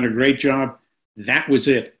 he'd done a great job. That was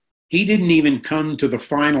it. He didn't even come to the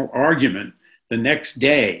final argument the next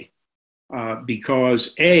day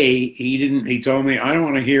because he told me, I don't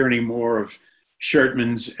want to hear any more of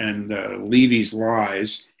Shertman's and Levy's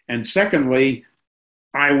lies. And secondly,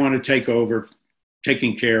 I want to take over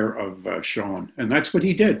taking care of Sean. And that's what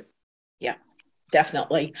he did. Yeah,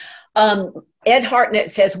 definitely. Ed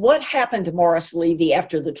Hartnett says, what happened to Morris Levy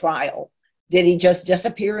after the trial? Did he just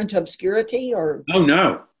disappear into obscurity, or? Oh,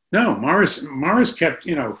 no. Morris kept,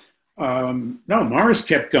 Morris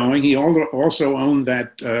kept going. He also owned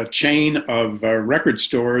that chain of record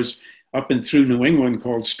stores up and through New England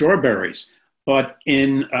called Strawberries. But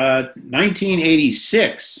in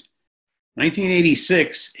 1986,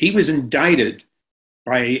 he was indicted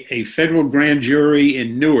by a federal grand jury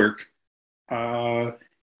in Newark. I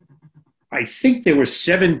think there were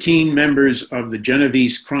 17 members of the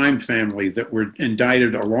Genovese crime family that were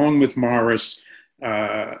indicted along with Morris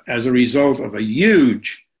as a result of a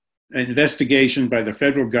huge investigation by the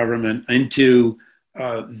federal government into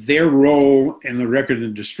their role in the record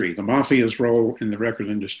industry, the mafia's role in the record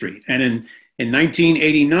industry. And in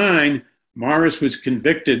 1989, Morris was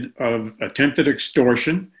convicted of attempted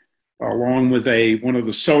extortion along with one of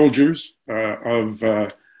the soldiers from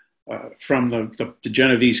the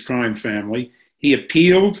Genovese crime family. He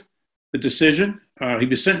appealed the decision. He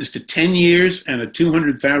was sentenced to 10 years and a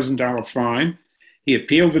 $200,000 fine. He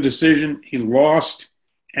appealed the decision. He lost.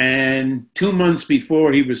 And 2 months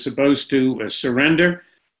before he was supposed to surrender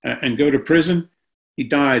and go to prison, he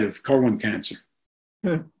died of colon cancer.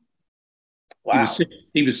 Wow.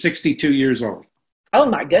 He was 62 years old. Oh,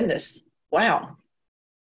 my goodness. Wow.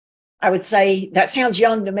 I would say that sounds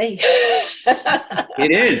young to me.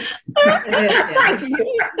 It is. Thank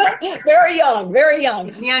you. Very young, very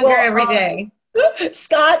young. Younger every day.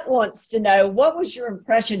 Scott wants to know, what was your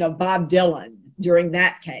impression of Bob Dylan during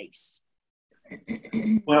that case?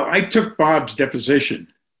 Well, I took Bob's deposition,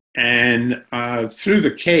 and through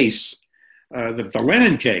the case, the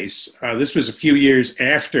Lennon case, this was a few years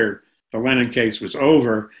after the Lennon case was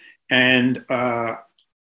over, and I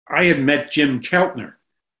had met Jim Keltner,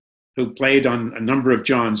 who played on a number of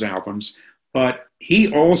John's albums, but he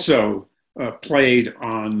also played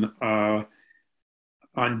on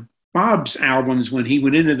Bob's albums when he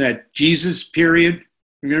went into that Jesus period.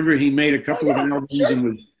 Remember, he made a couple of albums,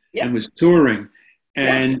 sure, and was touring.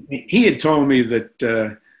 And he had told me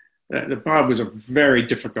that Bob was a very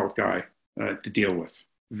difficult guy to deal with.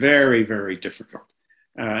 Very, very difficult.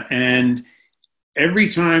 And every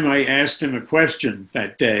time I asked him a question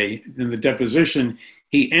that day in the deposition,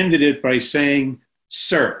 he ended it by saying,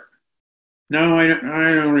 "Sir." No, I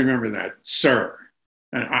don't remember that, "Sir."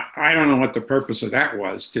 And I don't know what the purpose of that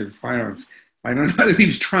was. I don't know whether he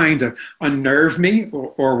was trying to unnerve me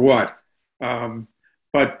or what.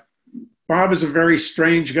 But Bob is a very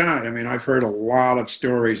strange guy. I mean, I've heard a lot of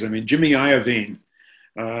stories. I mean, Jimmy Iovine,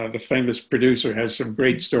 the famous producer, has some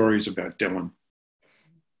great stories about Dylan.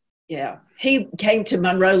 Yeah, he came to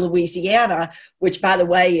Monroe, Louisiana, which, by the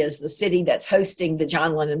way, is the city that's hosting the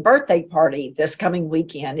John Lennon birthday party this coming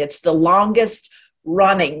weekend. It's the longest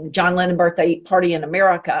running John Lennon birthday party in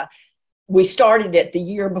America. We started it the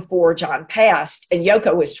year before John passed, and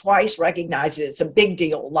Yoko was twice recognized. It's a big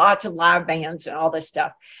deal, lots of live bands and all this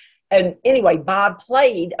stuff. And anyway, Bob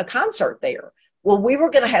played a concert there. Well, we were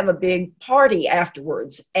going to have a big party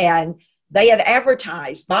afterwards, and they had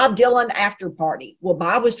advertised Bob Dylan after party. Well,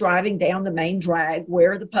 Bob was driving down the main drag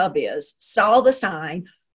where the pub is, saw the sign,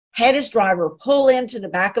 had his driver pull into the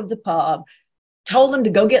back of the pub, told him to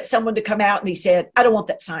go get someone to come out. And he said, "I don't want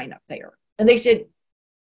that sign up there." And they said,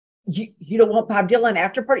 you don't want Bob Dylan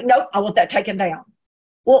after party? Nope, I want that taken down.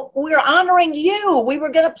 Well, we're honoring you. We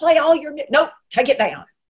were going to play all your, nope, take it down.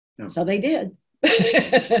 No. So they did.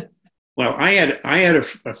 Well, I had a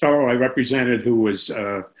fellow I represented who was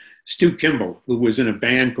Stu Kimball, who was in a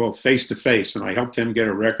band called Face to Face, and I helped them get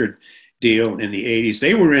a record deal in the 80s.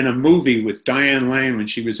 They were in a movie with Diane Lane when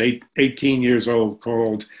she was 18 years old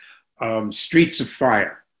called Streets of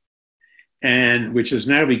Fire, and which has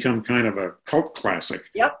now become kind of a cult classic.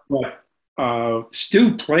 Yep. But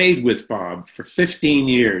Stu played with Bob for 15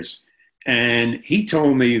 years, and he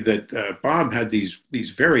told me that Bob had these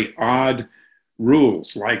very odd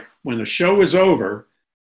rules. Like when the show was over,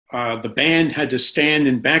 the band had to stand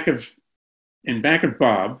in back of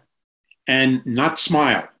Bob and not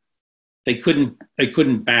smile. They couldn't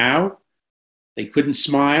bow. They couldn't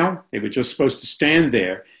smile. They were just supposed to stand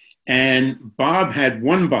there. And Bob had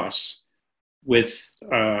one bus with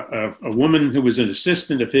a woman who was an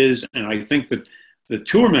assistant of his, and I think that the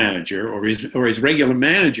tour manager or his regular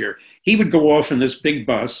manager, he would go off in this big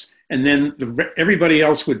bus, and then everybody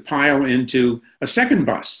else would pile into a second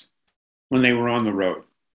bus when they were on the road.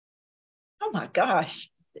 Oh my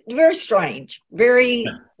gosh. Very strange. Very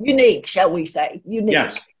unique, shall we say. Unique.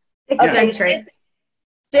 Yes. Okay, yeah.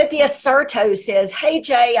 Cynthia Serto says, "Hey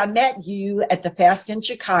Jay, I met you at the fest in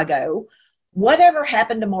Chicago. Whatever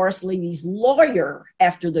happened to Morris Levy's lawyer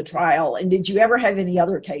after the trial? And did you ever have any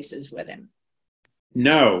other cases with him?"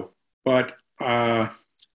 No, but there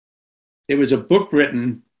was a book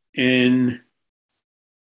written in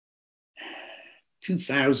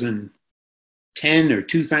 2010 or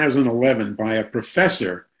 2011 by a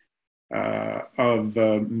professor of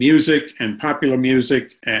music and popular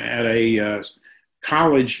music at a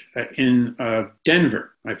college in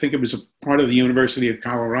Denver. I think it was a part of the University of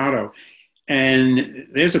Colorado. And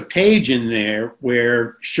there's a page in there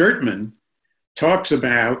where Schertman talks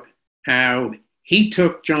about how he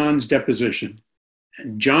took John's deposition.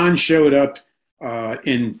 And John showed up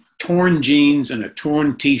in torn jeans and a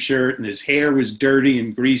torn t-shirt, and his hair was dirty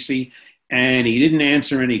and greasy, and he didn't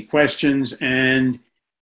answer any questions, and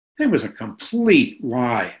it was a complete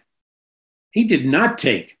lie. He did not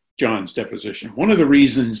take John's deposition. One of the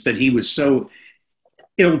reasons that he was so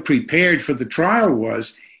ill-prepared for the trial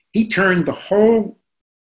was he turned the whole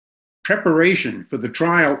preparation for the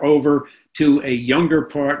trial over to a younger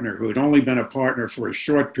partner who had only been a partner for a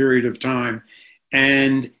short period of time.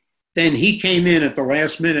 And then he came in at the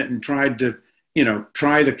last minute and tried to,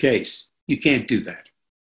 try the case. You can't do that.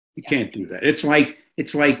 You can't do that. It's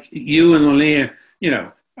like you and Linnea,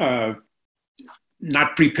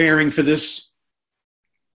 not preparing for this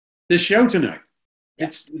show tonight.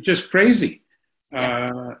 It's just crazy.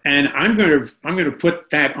 And I'm going to put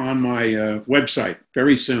that on my website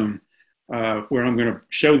very soon, where I'm going to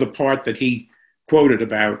show the part that he quoted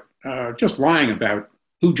about just lying about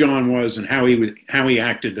who John was and how he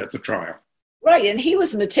acted at the trial. Right, and he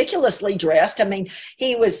was meticulously dressed.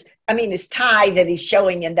 His tie that he's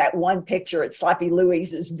showing in that one picture at Sloppy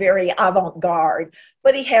Louie's is very avant-garde,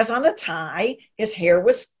 but he has on a tie. His hair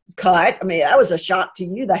was cut. That was a shock to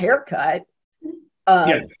you, the haircut.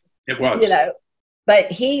 Yes, it was.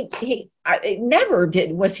 But never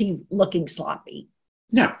was he looking sloppy.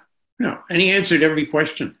 No. And he answered every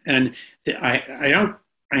question. And I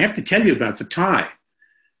have to tell you about the tie.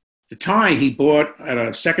 The tie he bought at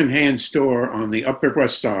a secondhand store on the Upper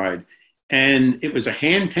West Side, and it was a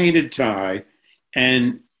hand-painted tie.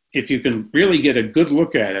 And if you can really get a good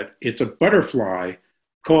look at it, it's a butterfly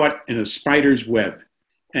caught in a spider's web.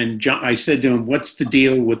 And I said to him, "What's the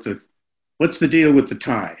deal with the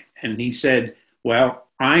tie?" And he said, "Well,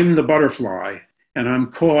 I'm the butterfly, and I'm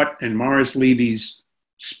caught in Morris Levy's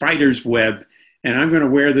spider's web, and I'm going to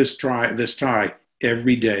wear this tie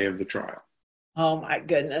every day of the trial." Oh, my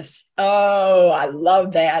goodness. Oh, I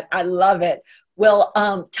love that. I love it. Well,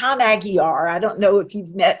 Tom Aguiar, I don't know if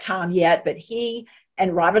you've met Tom yet, but he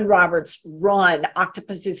and Robin Roberts run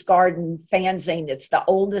Octopus's Garden fanzine. It's the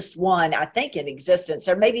oldest one, I think, in existence.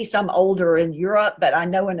 There may be some older in Europe, but I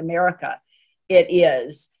know in America it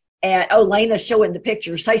is. And Lena's showing the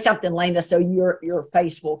picture. Say something, Lena, so your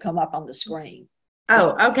face will come up on the screen.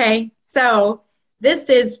 Oh, okay. So this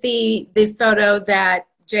is the photo that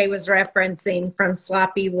Jay was referencing from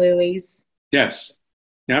Sloppy Louie's. Yes.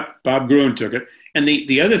 Yep. Bob Gruen took it. And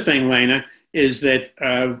the other thing, Lena, is that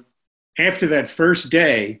after that first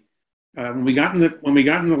day, when we got in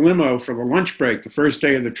the limo for the lunch break, the first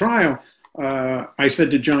day of the trial, I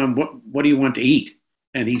said to John, what do you want to eat?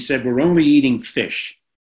 And he said, "We're only eating fish."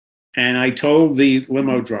 And I told the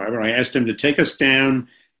limo driver, I asked him to take us down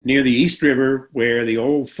near the East River where the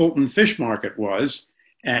old Fulton Fish Market was.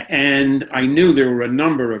 And I knew there were a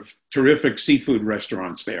number of terrific seafood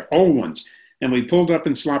restaurants there, old ones. And we pulled up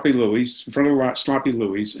in Sloppy Louie's, in front of Sloppy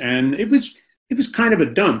Louie's, and it was kind of a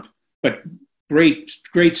dump, but great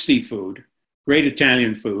seafood, great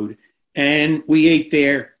Italian food. And we ate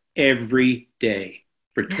there every day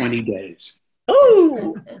for 20 days.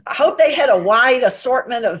 Ooh, I hope they had a wide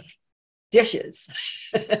assortment of dishes.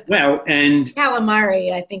 Well, and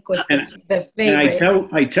calamari, I think, was the favorite. And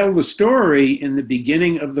I tell the story in the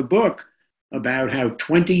beginning of the book about how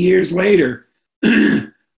 20 years later,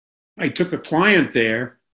 I took a client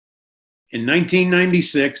there in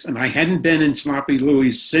 1996, and I hadn't been in Sloppy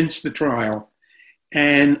Louie's since the trial,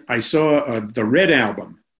 and I saw the Red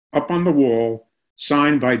Album up on the wall,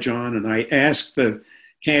 signed by John, and I asked the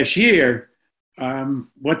cashier,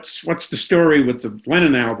 what's the story with the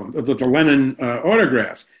Lennon album, with the Lennon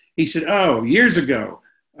autograph? He said, "Oh, years ago,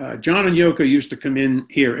 John and Yoko used to come in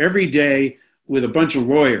here every day with a bunch of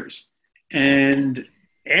lawyers. And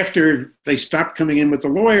after they stopped coming in with the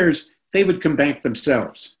lawyers, they would come back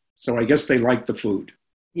themselves. So I guess they liked the food."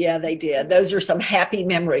 Yeah, they did. Those are some happy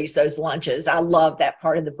memories, those lunches. I love that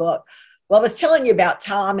part of the book. Well, I was telling you about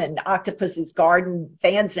Tom and Octopus's Garden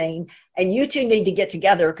fanzine, and you two need to get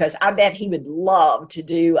together because I bet he would love to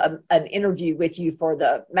do an interview with you for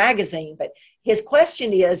the magazine. But his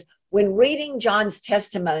question is, when reading John's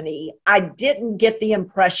testimony, I didn't get the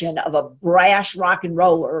impression of a brash rock and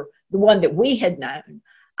roller, the one that we had known.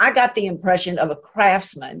 I got the impression of a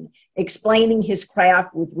craftsman explaining his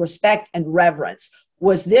craft with respect and reverence.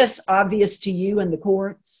 Was this obvious to you in the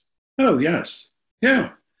courts? Oh, yes.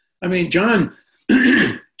 Yeah. I mean, John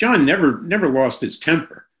never lost his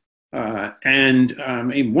temper.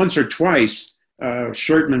 And once or twice,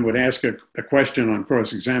 Shertman would ask a question on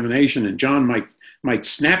cross-examination, and John might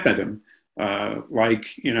snap at him, like,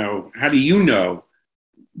 how do you know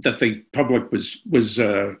that the public was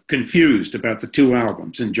confused about the two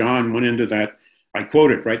albums? And John went into that. I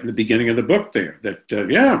quote it right in the beginning of the book there, that,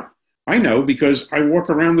 yeah, I know because I walk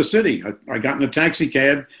around the city. I got in a taxi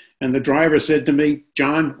cab and the driver said to me,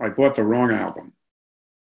 John, I bought the wrong album.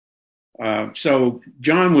 So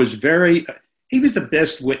John was he was the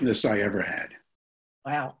best witness I ever had.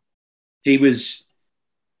 Wow. He was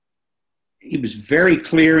very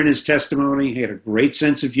clear in his testimony. He had a great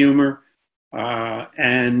sense of humor.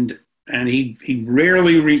 And he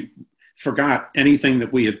rarely forgot anything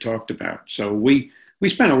that we had talked about. So we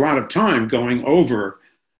spent a lot of time going over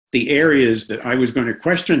the areas that I was going to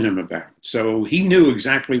question him about. So he knew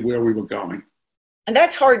exactly where we were going. And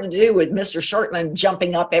that's hard to do with Mr. Shertman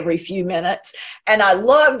jumping up every few minutes. And I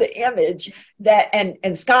love the image that,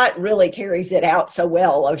 and Scott really carries it out so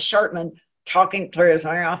well, of Shertman talking through his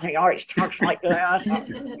mouth. He always talks like that.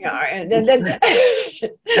 And then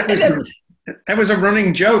that was a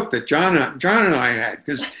running joke that John and I had,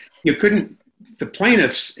 because the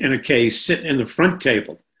plaintiffs in a case sit in the front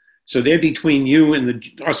table. So they're between you and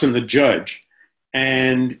us and the judge.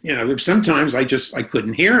 And, sometimes I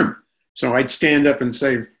couldn't hear him. So I'd stand up and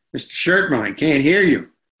say, Mr. Shertman, I can't hear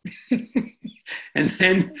you. And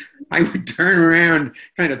then I would turn around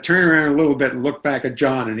a little bit and look back at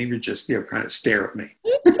John, and he would just, kind of stare at me.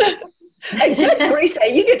 And Judge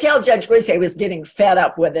Griese, you could tell Judge Griese was getting fed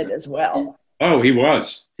up with it as well. Oh, he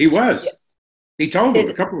was. Yeah. He told me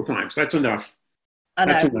a couple of times, that's enough. I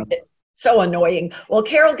know. That's enough. So annoying. Well,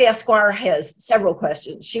 Carol Gasquire has several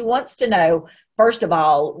questions. She wants to know, first of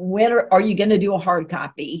all, when are you going to do a hard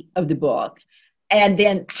copy of the book? And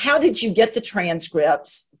then how did you get the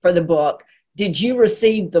transcripts for the book? Did you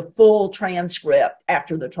receive the full transcript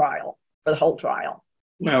after the trial, for the whole trial?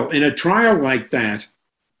 Well, in a trial like that,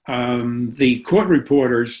 the court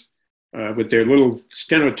reporters, with their little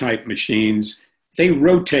stenotype machines, they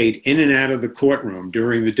rotate in and out of the courtroom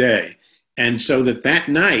during the day. And so that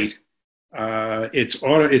night, it's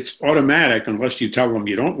automatic, unless you tell them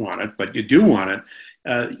you don't want it, but you do want it.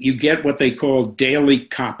 You get what they call daily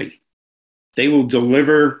copy. They will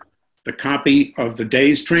deliver the copy of the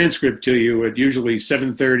day's transcript to you at usually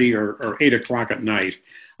 7:30 or 8 o'clock at night,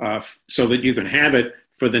 so that you can have it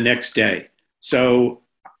for the next day. So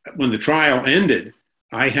when the trial ended,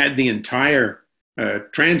 I had the entire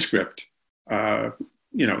transcript,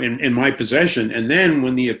 in my possession. And then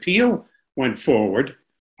when the appeal went forward,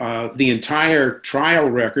 the entire trial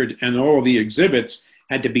record and all of the exhibits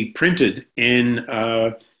had to be printed in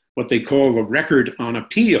what they call a record on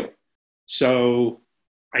appeal. So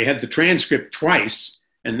I had the transcript twice,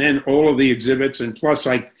 and then all of the exhibits, and plus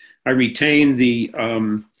I retained the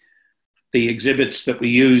exhibits that we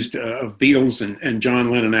used of Beatles and John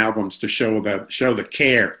Lennon albums to show the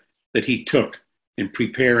care that he took in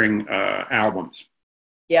preparing albums.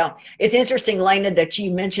 Yeah, it's interesting, Lena, that you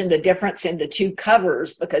mentioned the difference in the two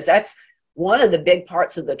covers, because that's one of the big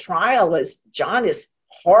parts of the trial. Is John is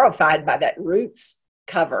horrified by that Roots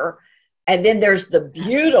cover, and then there's the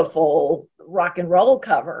beautiful rock and roll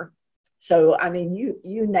cover. So, I mean,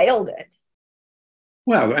 you nailed it.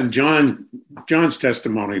 Well, and John's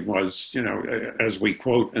testimony was, as we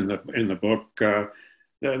quote in the book,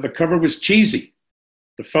 the cover was cheesy.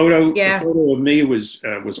 The photo of me was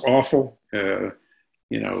awful. It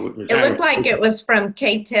looked like it was from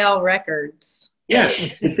K-Tel Records. Yes,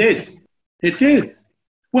 it did. It did.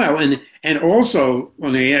 Well, and also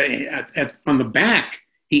on the back,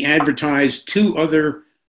 he advertised two other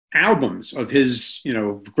albums of his,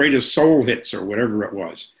 greatest soul hits or whatever it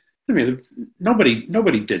was. I mean,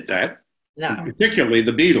 nobody did that. No. Particularly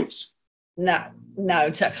the Beatles. No.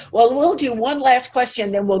 So, well, we'll do one last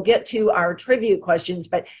question, then we'll get to our trivia questions.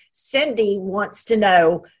 But Cindy wants to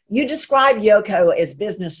know, you described Yoko as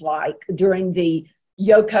businesslike during the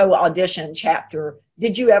Yoko audition chapter.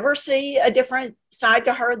 Did you ever see a different side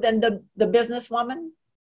to her than the businesswoman?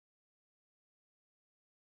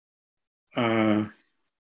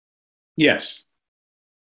 Yes.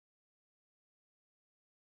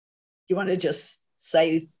 You want to just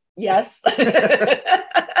say yes? That's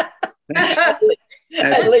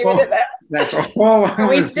leave it at that. That's all. Are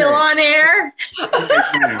we still on air?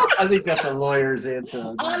 I think that's a lawyer's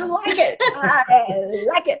answer. I like it. I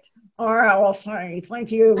like it. Or I will say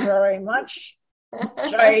thank you very much,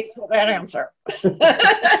 Jay, for that answer.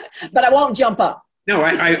 But I won't jump up. No,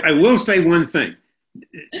 I will say one thing.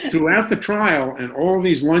 Throughout the trial and all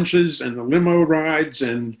these lunches and the limo rides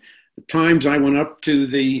and the times I went up to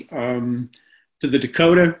the to the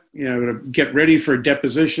Dakota, to get ready for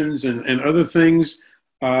depositions and other things.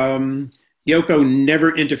 Yoko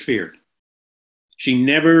never interfered. She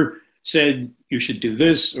never said you should do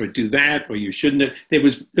this or do that or you shouldn't. There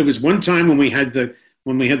was one time when we had the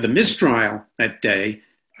mistrial that day,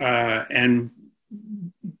 and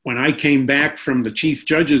when I came back from the chief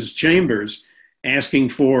judge's chambers asking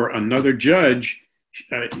for another judge,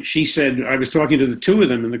 she said, I was talking to the two of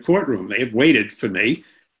them in the courtroom. They had waited for me.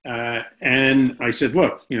 And I said,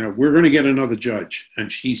 look, we're going to get another judge.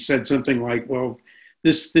 And she said something like, well,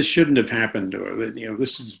 this shouldn't have happened, or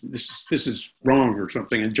this is wrong or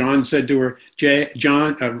something. And John said to her,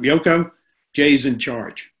 Yoko, Jay's in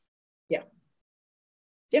charge. Yeah.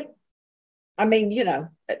 Yeah. I mean,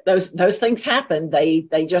 those things happen.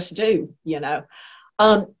 They just do,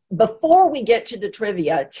 Before we get to the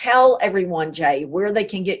trivia, tell everyone, Jay, where they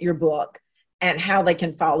can get your book and how they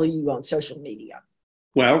can follow you on social media.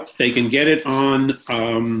 Well, they can get it on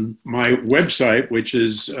my website, which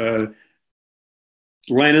is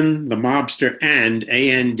Lennon, the Mobster, and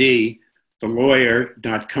AND,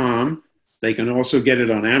 They can also get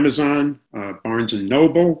it on Amazon, Barnes &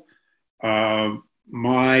 Noble.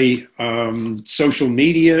 My social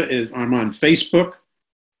media is I'm on Facebook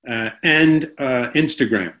and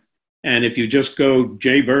Instagram. And if you just go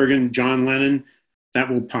Jay Bergen, John Lennon, that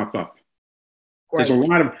will pop up. Great. There's a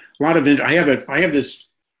lot of I have this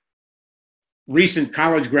recent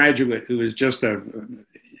college graduate who is just a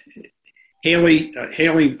Haley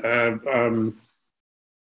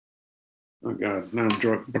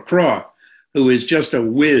McCraw, who is just a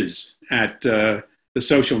whiz at the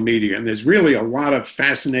social media. And there's really a lot of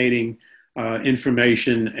fascinating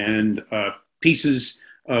information and pieces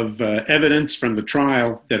of evidence from the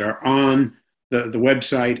trial that are on the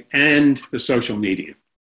website and the social media.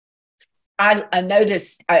 I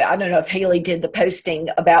noticed, I don't know if Haley did the posting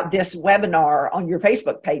about this webinar on your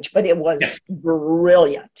Facebook page, but it was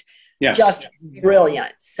brilliant. Yes. Just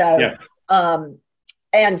brilliant. So,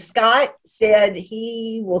 and Scott said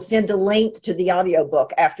he will send a link to the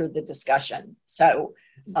audiobook after the discussion. So,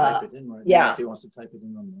 he wants to type it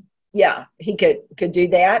in on there. Yeah, he could do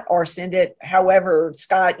that or send it. However,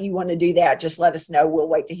 Scott, you want to do that, just let us know. We'll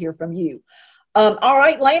wait to hear from you. All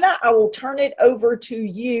right, Lena, I will turn it over to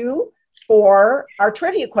you for our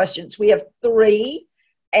trivia questions. We have 3,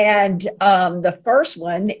 and the first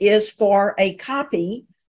one is for a copy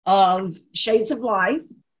of Shades of Life,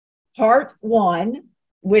 Part 1,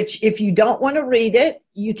 which if you don't want to read it,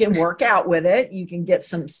 you can work out with it. You can get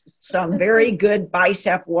some very good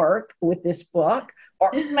bicep work with this book,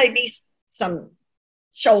 or maybe some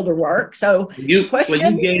shoulder work. So you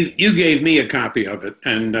gave me a copy of it,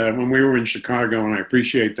 and when we were in Chicago, and I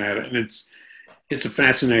appreciate that. And it's a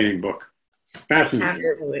fascinating book.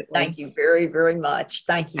 Fascinating. Thank you very, very much.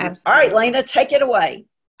 Thank you. Absolutely. All right, Lena, take it away.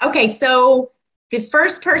 Okay, so the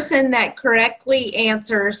first person that correctly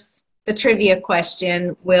answers the trivia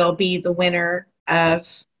question will be the winner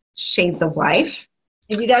of Shades of Life.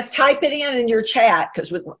 And you guys type it in your chat,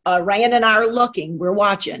 because with Rand and I are looking, we're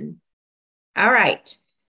watching. All right.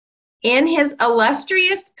 In his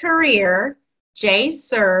illustrious career, Jay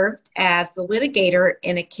served as the litigator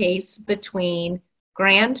in a case between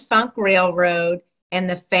Grand Funk Railroad and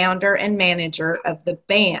the founder and manager of the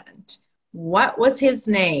band. What was his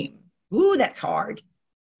name? Ooh, that's hard.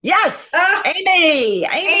 Yes, Amy.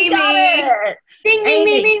 Amy got it. Ding, ding,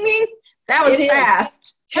 ding, ding, ding. That was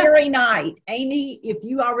fast. Terry Knight. Amy, if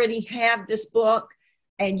you already have this book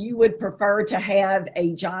and you would prefer to have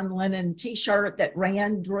a John Lennon t-shirt that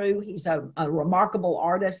Rand drew, he's a remarkable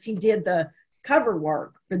artist. He did the cover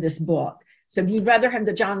work for this book. So if you'd rather have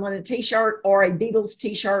the John Lennon t-shirt or a Beatles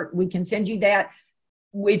t-shirt, we can send you that.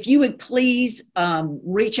 If you would please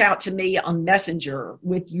reach out to me on Messenger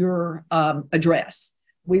with your address,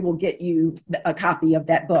 we will get you a copy of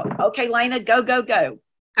that book. Okay, Lena, go, go, go.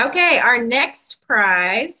 Okay, our next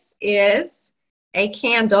prize is a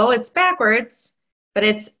candle. It's backwards, but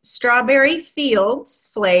it's Strawberry Fields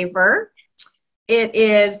flavor. It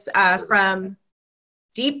is from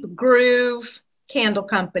Deep Groove Candle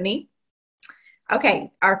Company.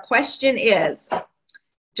 Okay, our question is,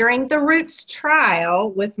 during the Roots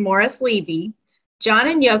trial with Morris Levy, John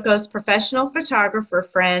and Yoko's professional photographer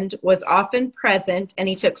friend was often present, and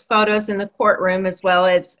he took photos in the courtroom as well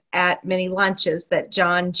as at many lunches that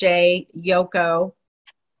John, Jay, Yoko,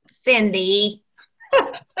 Cindy,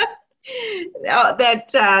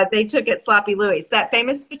 that they took at Sloppy Louie's. That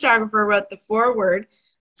famous photographer wrote the foreword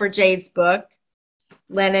for Jay's book.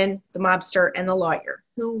 Lennon, the mobster, and the lawyer.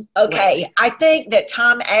 Who? Okay, I think that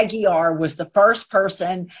Tom Aguiar was the first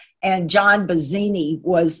person, and John Bazzini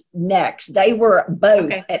was next. They were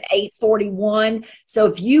both at 8:41. So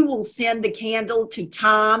if you will send the candle to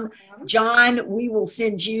Tom, John, we will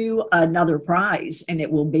send you another prize, and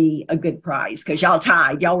it will be a good prize because y'all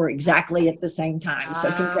tied. Y'all were exactly at the same time.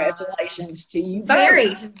 So congratulations to you.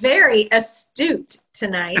 Very, very astute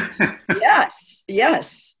tonight. Yes,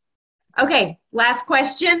 yes. Okay, last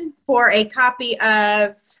question for a copy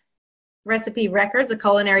of Recipe Records, a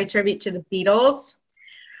culinary tribute to the Beatles.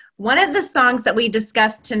 One of the songs that we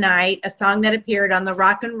discussed tonight, a song that appeared on the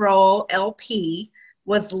Rock and Roll LP,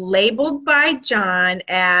 was labeled by John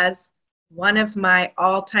as one of my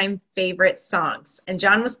all-time favorite songs. And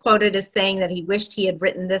John was quoted as saying that he wished he had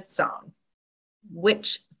written this song.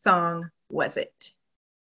 Which song was it?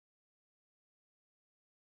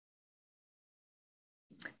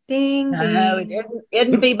 Ding, ding. No, it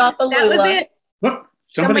didn't be Bopalula. That was it. Whoop,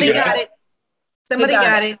 Somebody got it. Somebody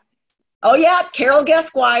got it. Oh, yeah, Carol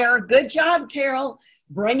Gasquire. Good job, Carol.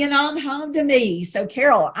 Bring it on home to me. So,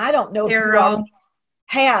 Carol, I don't know if you all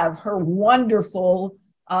have her wonderful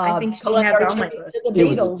I think she has all my to the Beatles.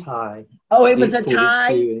 It was a tie. Oh, it was a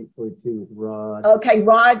tie? 842 with Rod. Okay,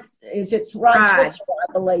 Rod, it's Rod Switzer,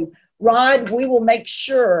 I believe. Rod, we will make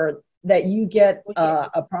sure that you get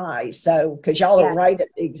a prize. So, because y'all are right at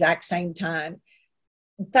the exact same time.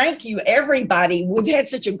 Thank you, everybody. We've had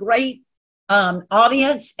such a great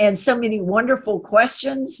audience and so many wonderful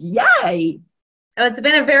questions. Yay! It's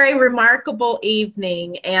been a very remarkable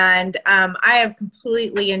evening, and I have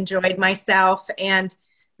completely enjoyed myself, and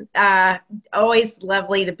always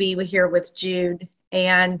lovely to be here with Jude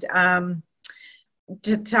and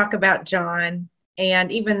to talk about John.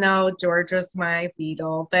 And even though George was my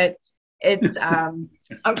Beatle, but it's I'm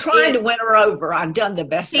trying to win her over. I've done the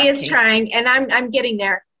best. He is trying, and I'm getting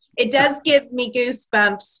there. It does give me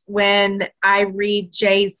goosebumps when I read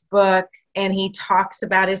Jay's book and he talks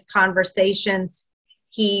about his conversations.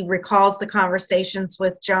 He recalls the conversations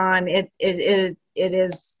with John. It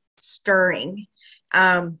is stirring,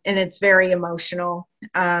 and it's very emotional.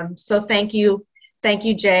 So thank you,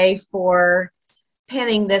 Jay, for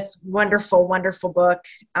penning this wonderful, wonderful book.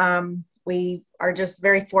 We are just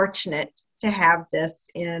very fortunate to have this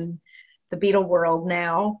in the Beatle world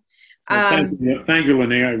now. Well, thank you,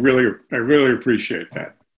 Linnea. I really appreciate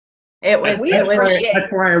that.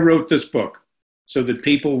 That's why I wrote this book, so that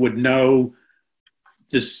people would know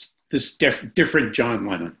this different John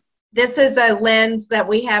Lennon. This is a lens that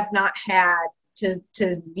we have not had to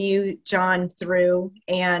view John through,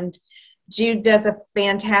 and Jude does a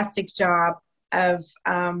fantastic job of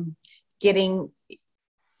getting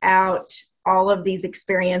out all of these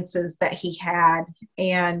experiences that he had,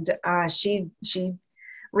 and she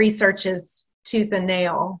researches tooth and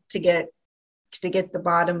nail to get the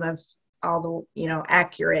bottom of all the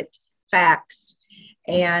accurate facts.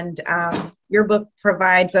 And your book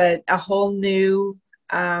provides a whole new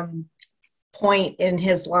point in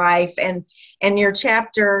his life, and your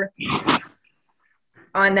chapter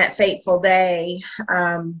on that fateful day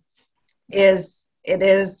is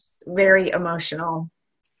very emotional.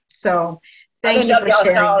 So thank you for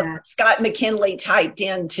sharing that. Scott McKinley typed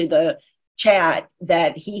into the chat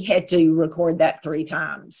that he had to record that 3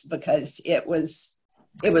 times because it was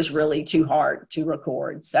really too hard to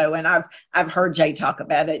record. So, and I've heard Jay talk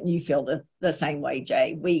about it, and you feel the same way,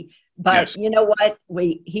 Jay. But you know what?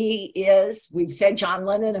 We've said John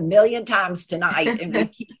Lennon a million times tonight, and we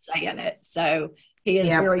keep saying it. So he is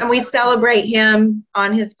very. And we celebrate him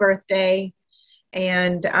on his birthday,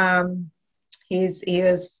 and he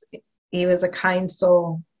was a kind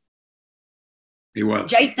soul. He was.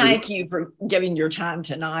 Jay, thank you for giving your time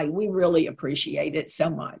tonight. We really appreciate it so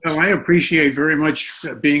much. Well, I appreciate very much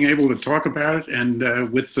being able to talk about it,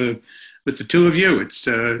 and with the two of you,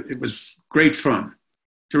 it was great fun,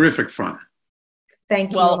 terrific fun.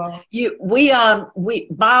 Thank you. Well, we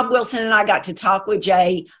Bob Wilson and I got to talk with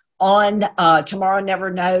Jay on Tomorrow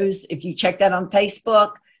Never Knows. If you check that on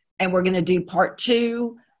Facebook, and we're going to do part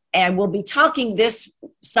 2. And we'll be talking this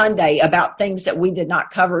Sunday about things that we did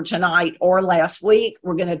not cover tonight or last week.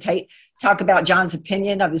 We're going to talk about John's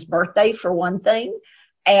opinion of his birthday, for one thing.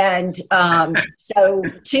 And so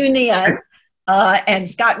tune in. And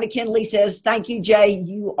Scott McKinley says, thank you, Jay.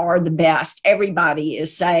 You are the best. Everybody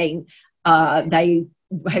is saying they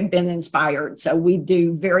have been inspired. So we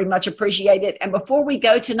do very much appreciate it. And before we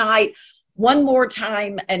go tonight, one more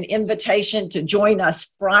time, an invitation to join us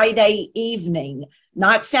Friday evening,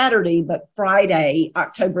 not Saturday, but Friday,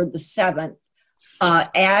 October the 7th,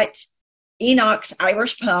 at Enoch's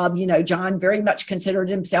Irish Pub. You know, John very much considered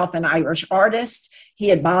himself an Irish artist. He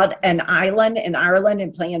had bought an island in Ireland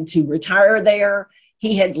and planned to retire there.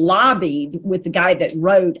 He had lobbied with the guy that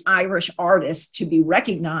wrote Irish Artist to be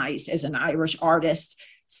recognized as an Irish artist.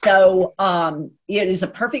 So it is a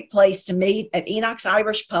perfect place to meet at Enoch's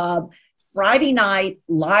Irish Pub. Friday night,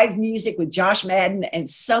 live music with Josh Madden and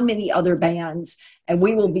so many other bands. And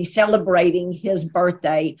we will be celebrating his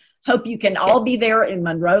birthday. Hope you can all be there in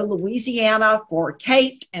Monroe, Louisiana for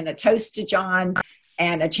cake and a toast to John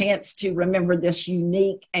and a chance to remember this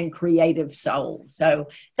unique and creative soul. So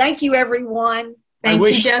thank you, everyone. Thank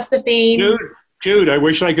you, Josephine. Jude, I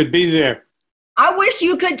wish I could be there. I wish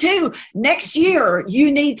you could too. Next year,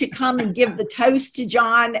 you need to come and give the toast to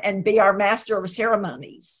John and be our master of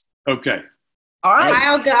ceremonies. Okay. All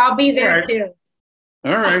right. I'll be there too.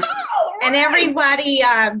 All right. And everybody,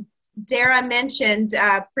 Dara mentioned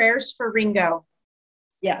prayers for Ringo.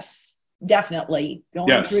 Yes, definitely.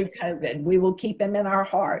 Going through COVID. We will keep him in our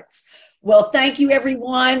hearts. Well, thank you,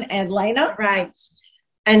 everyone. And Lena? Right.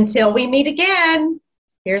 Until we meet again,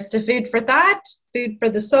 here's to food for thought, food for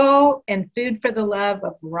the soul, and food for the love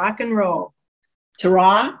of rock and roll.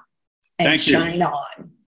 Ta-ra and Thank you. shine on.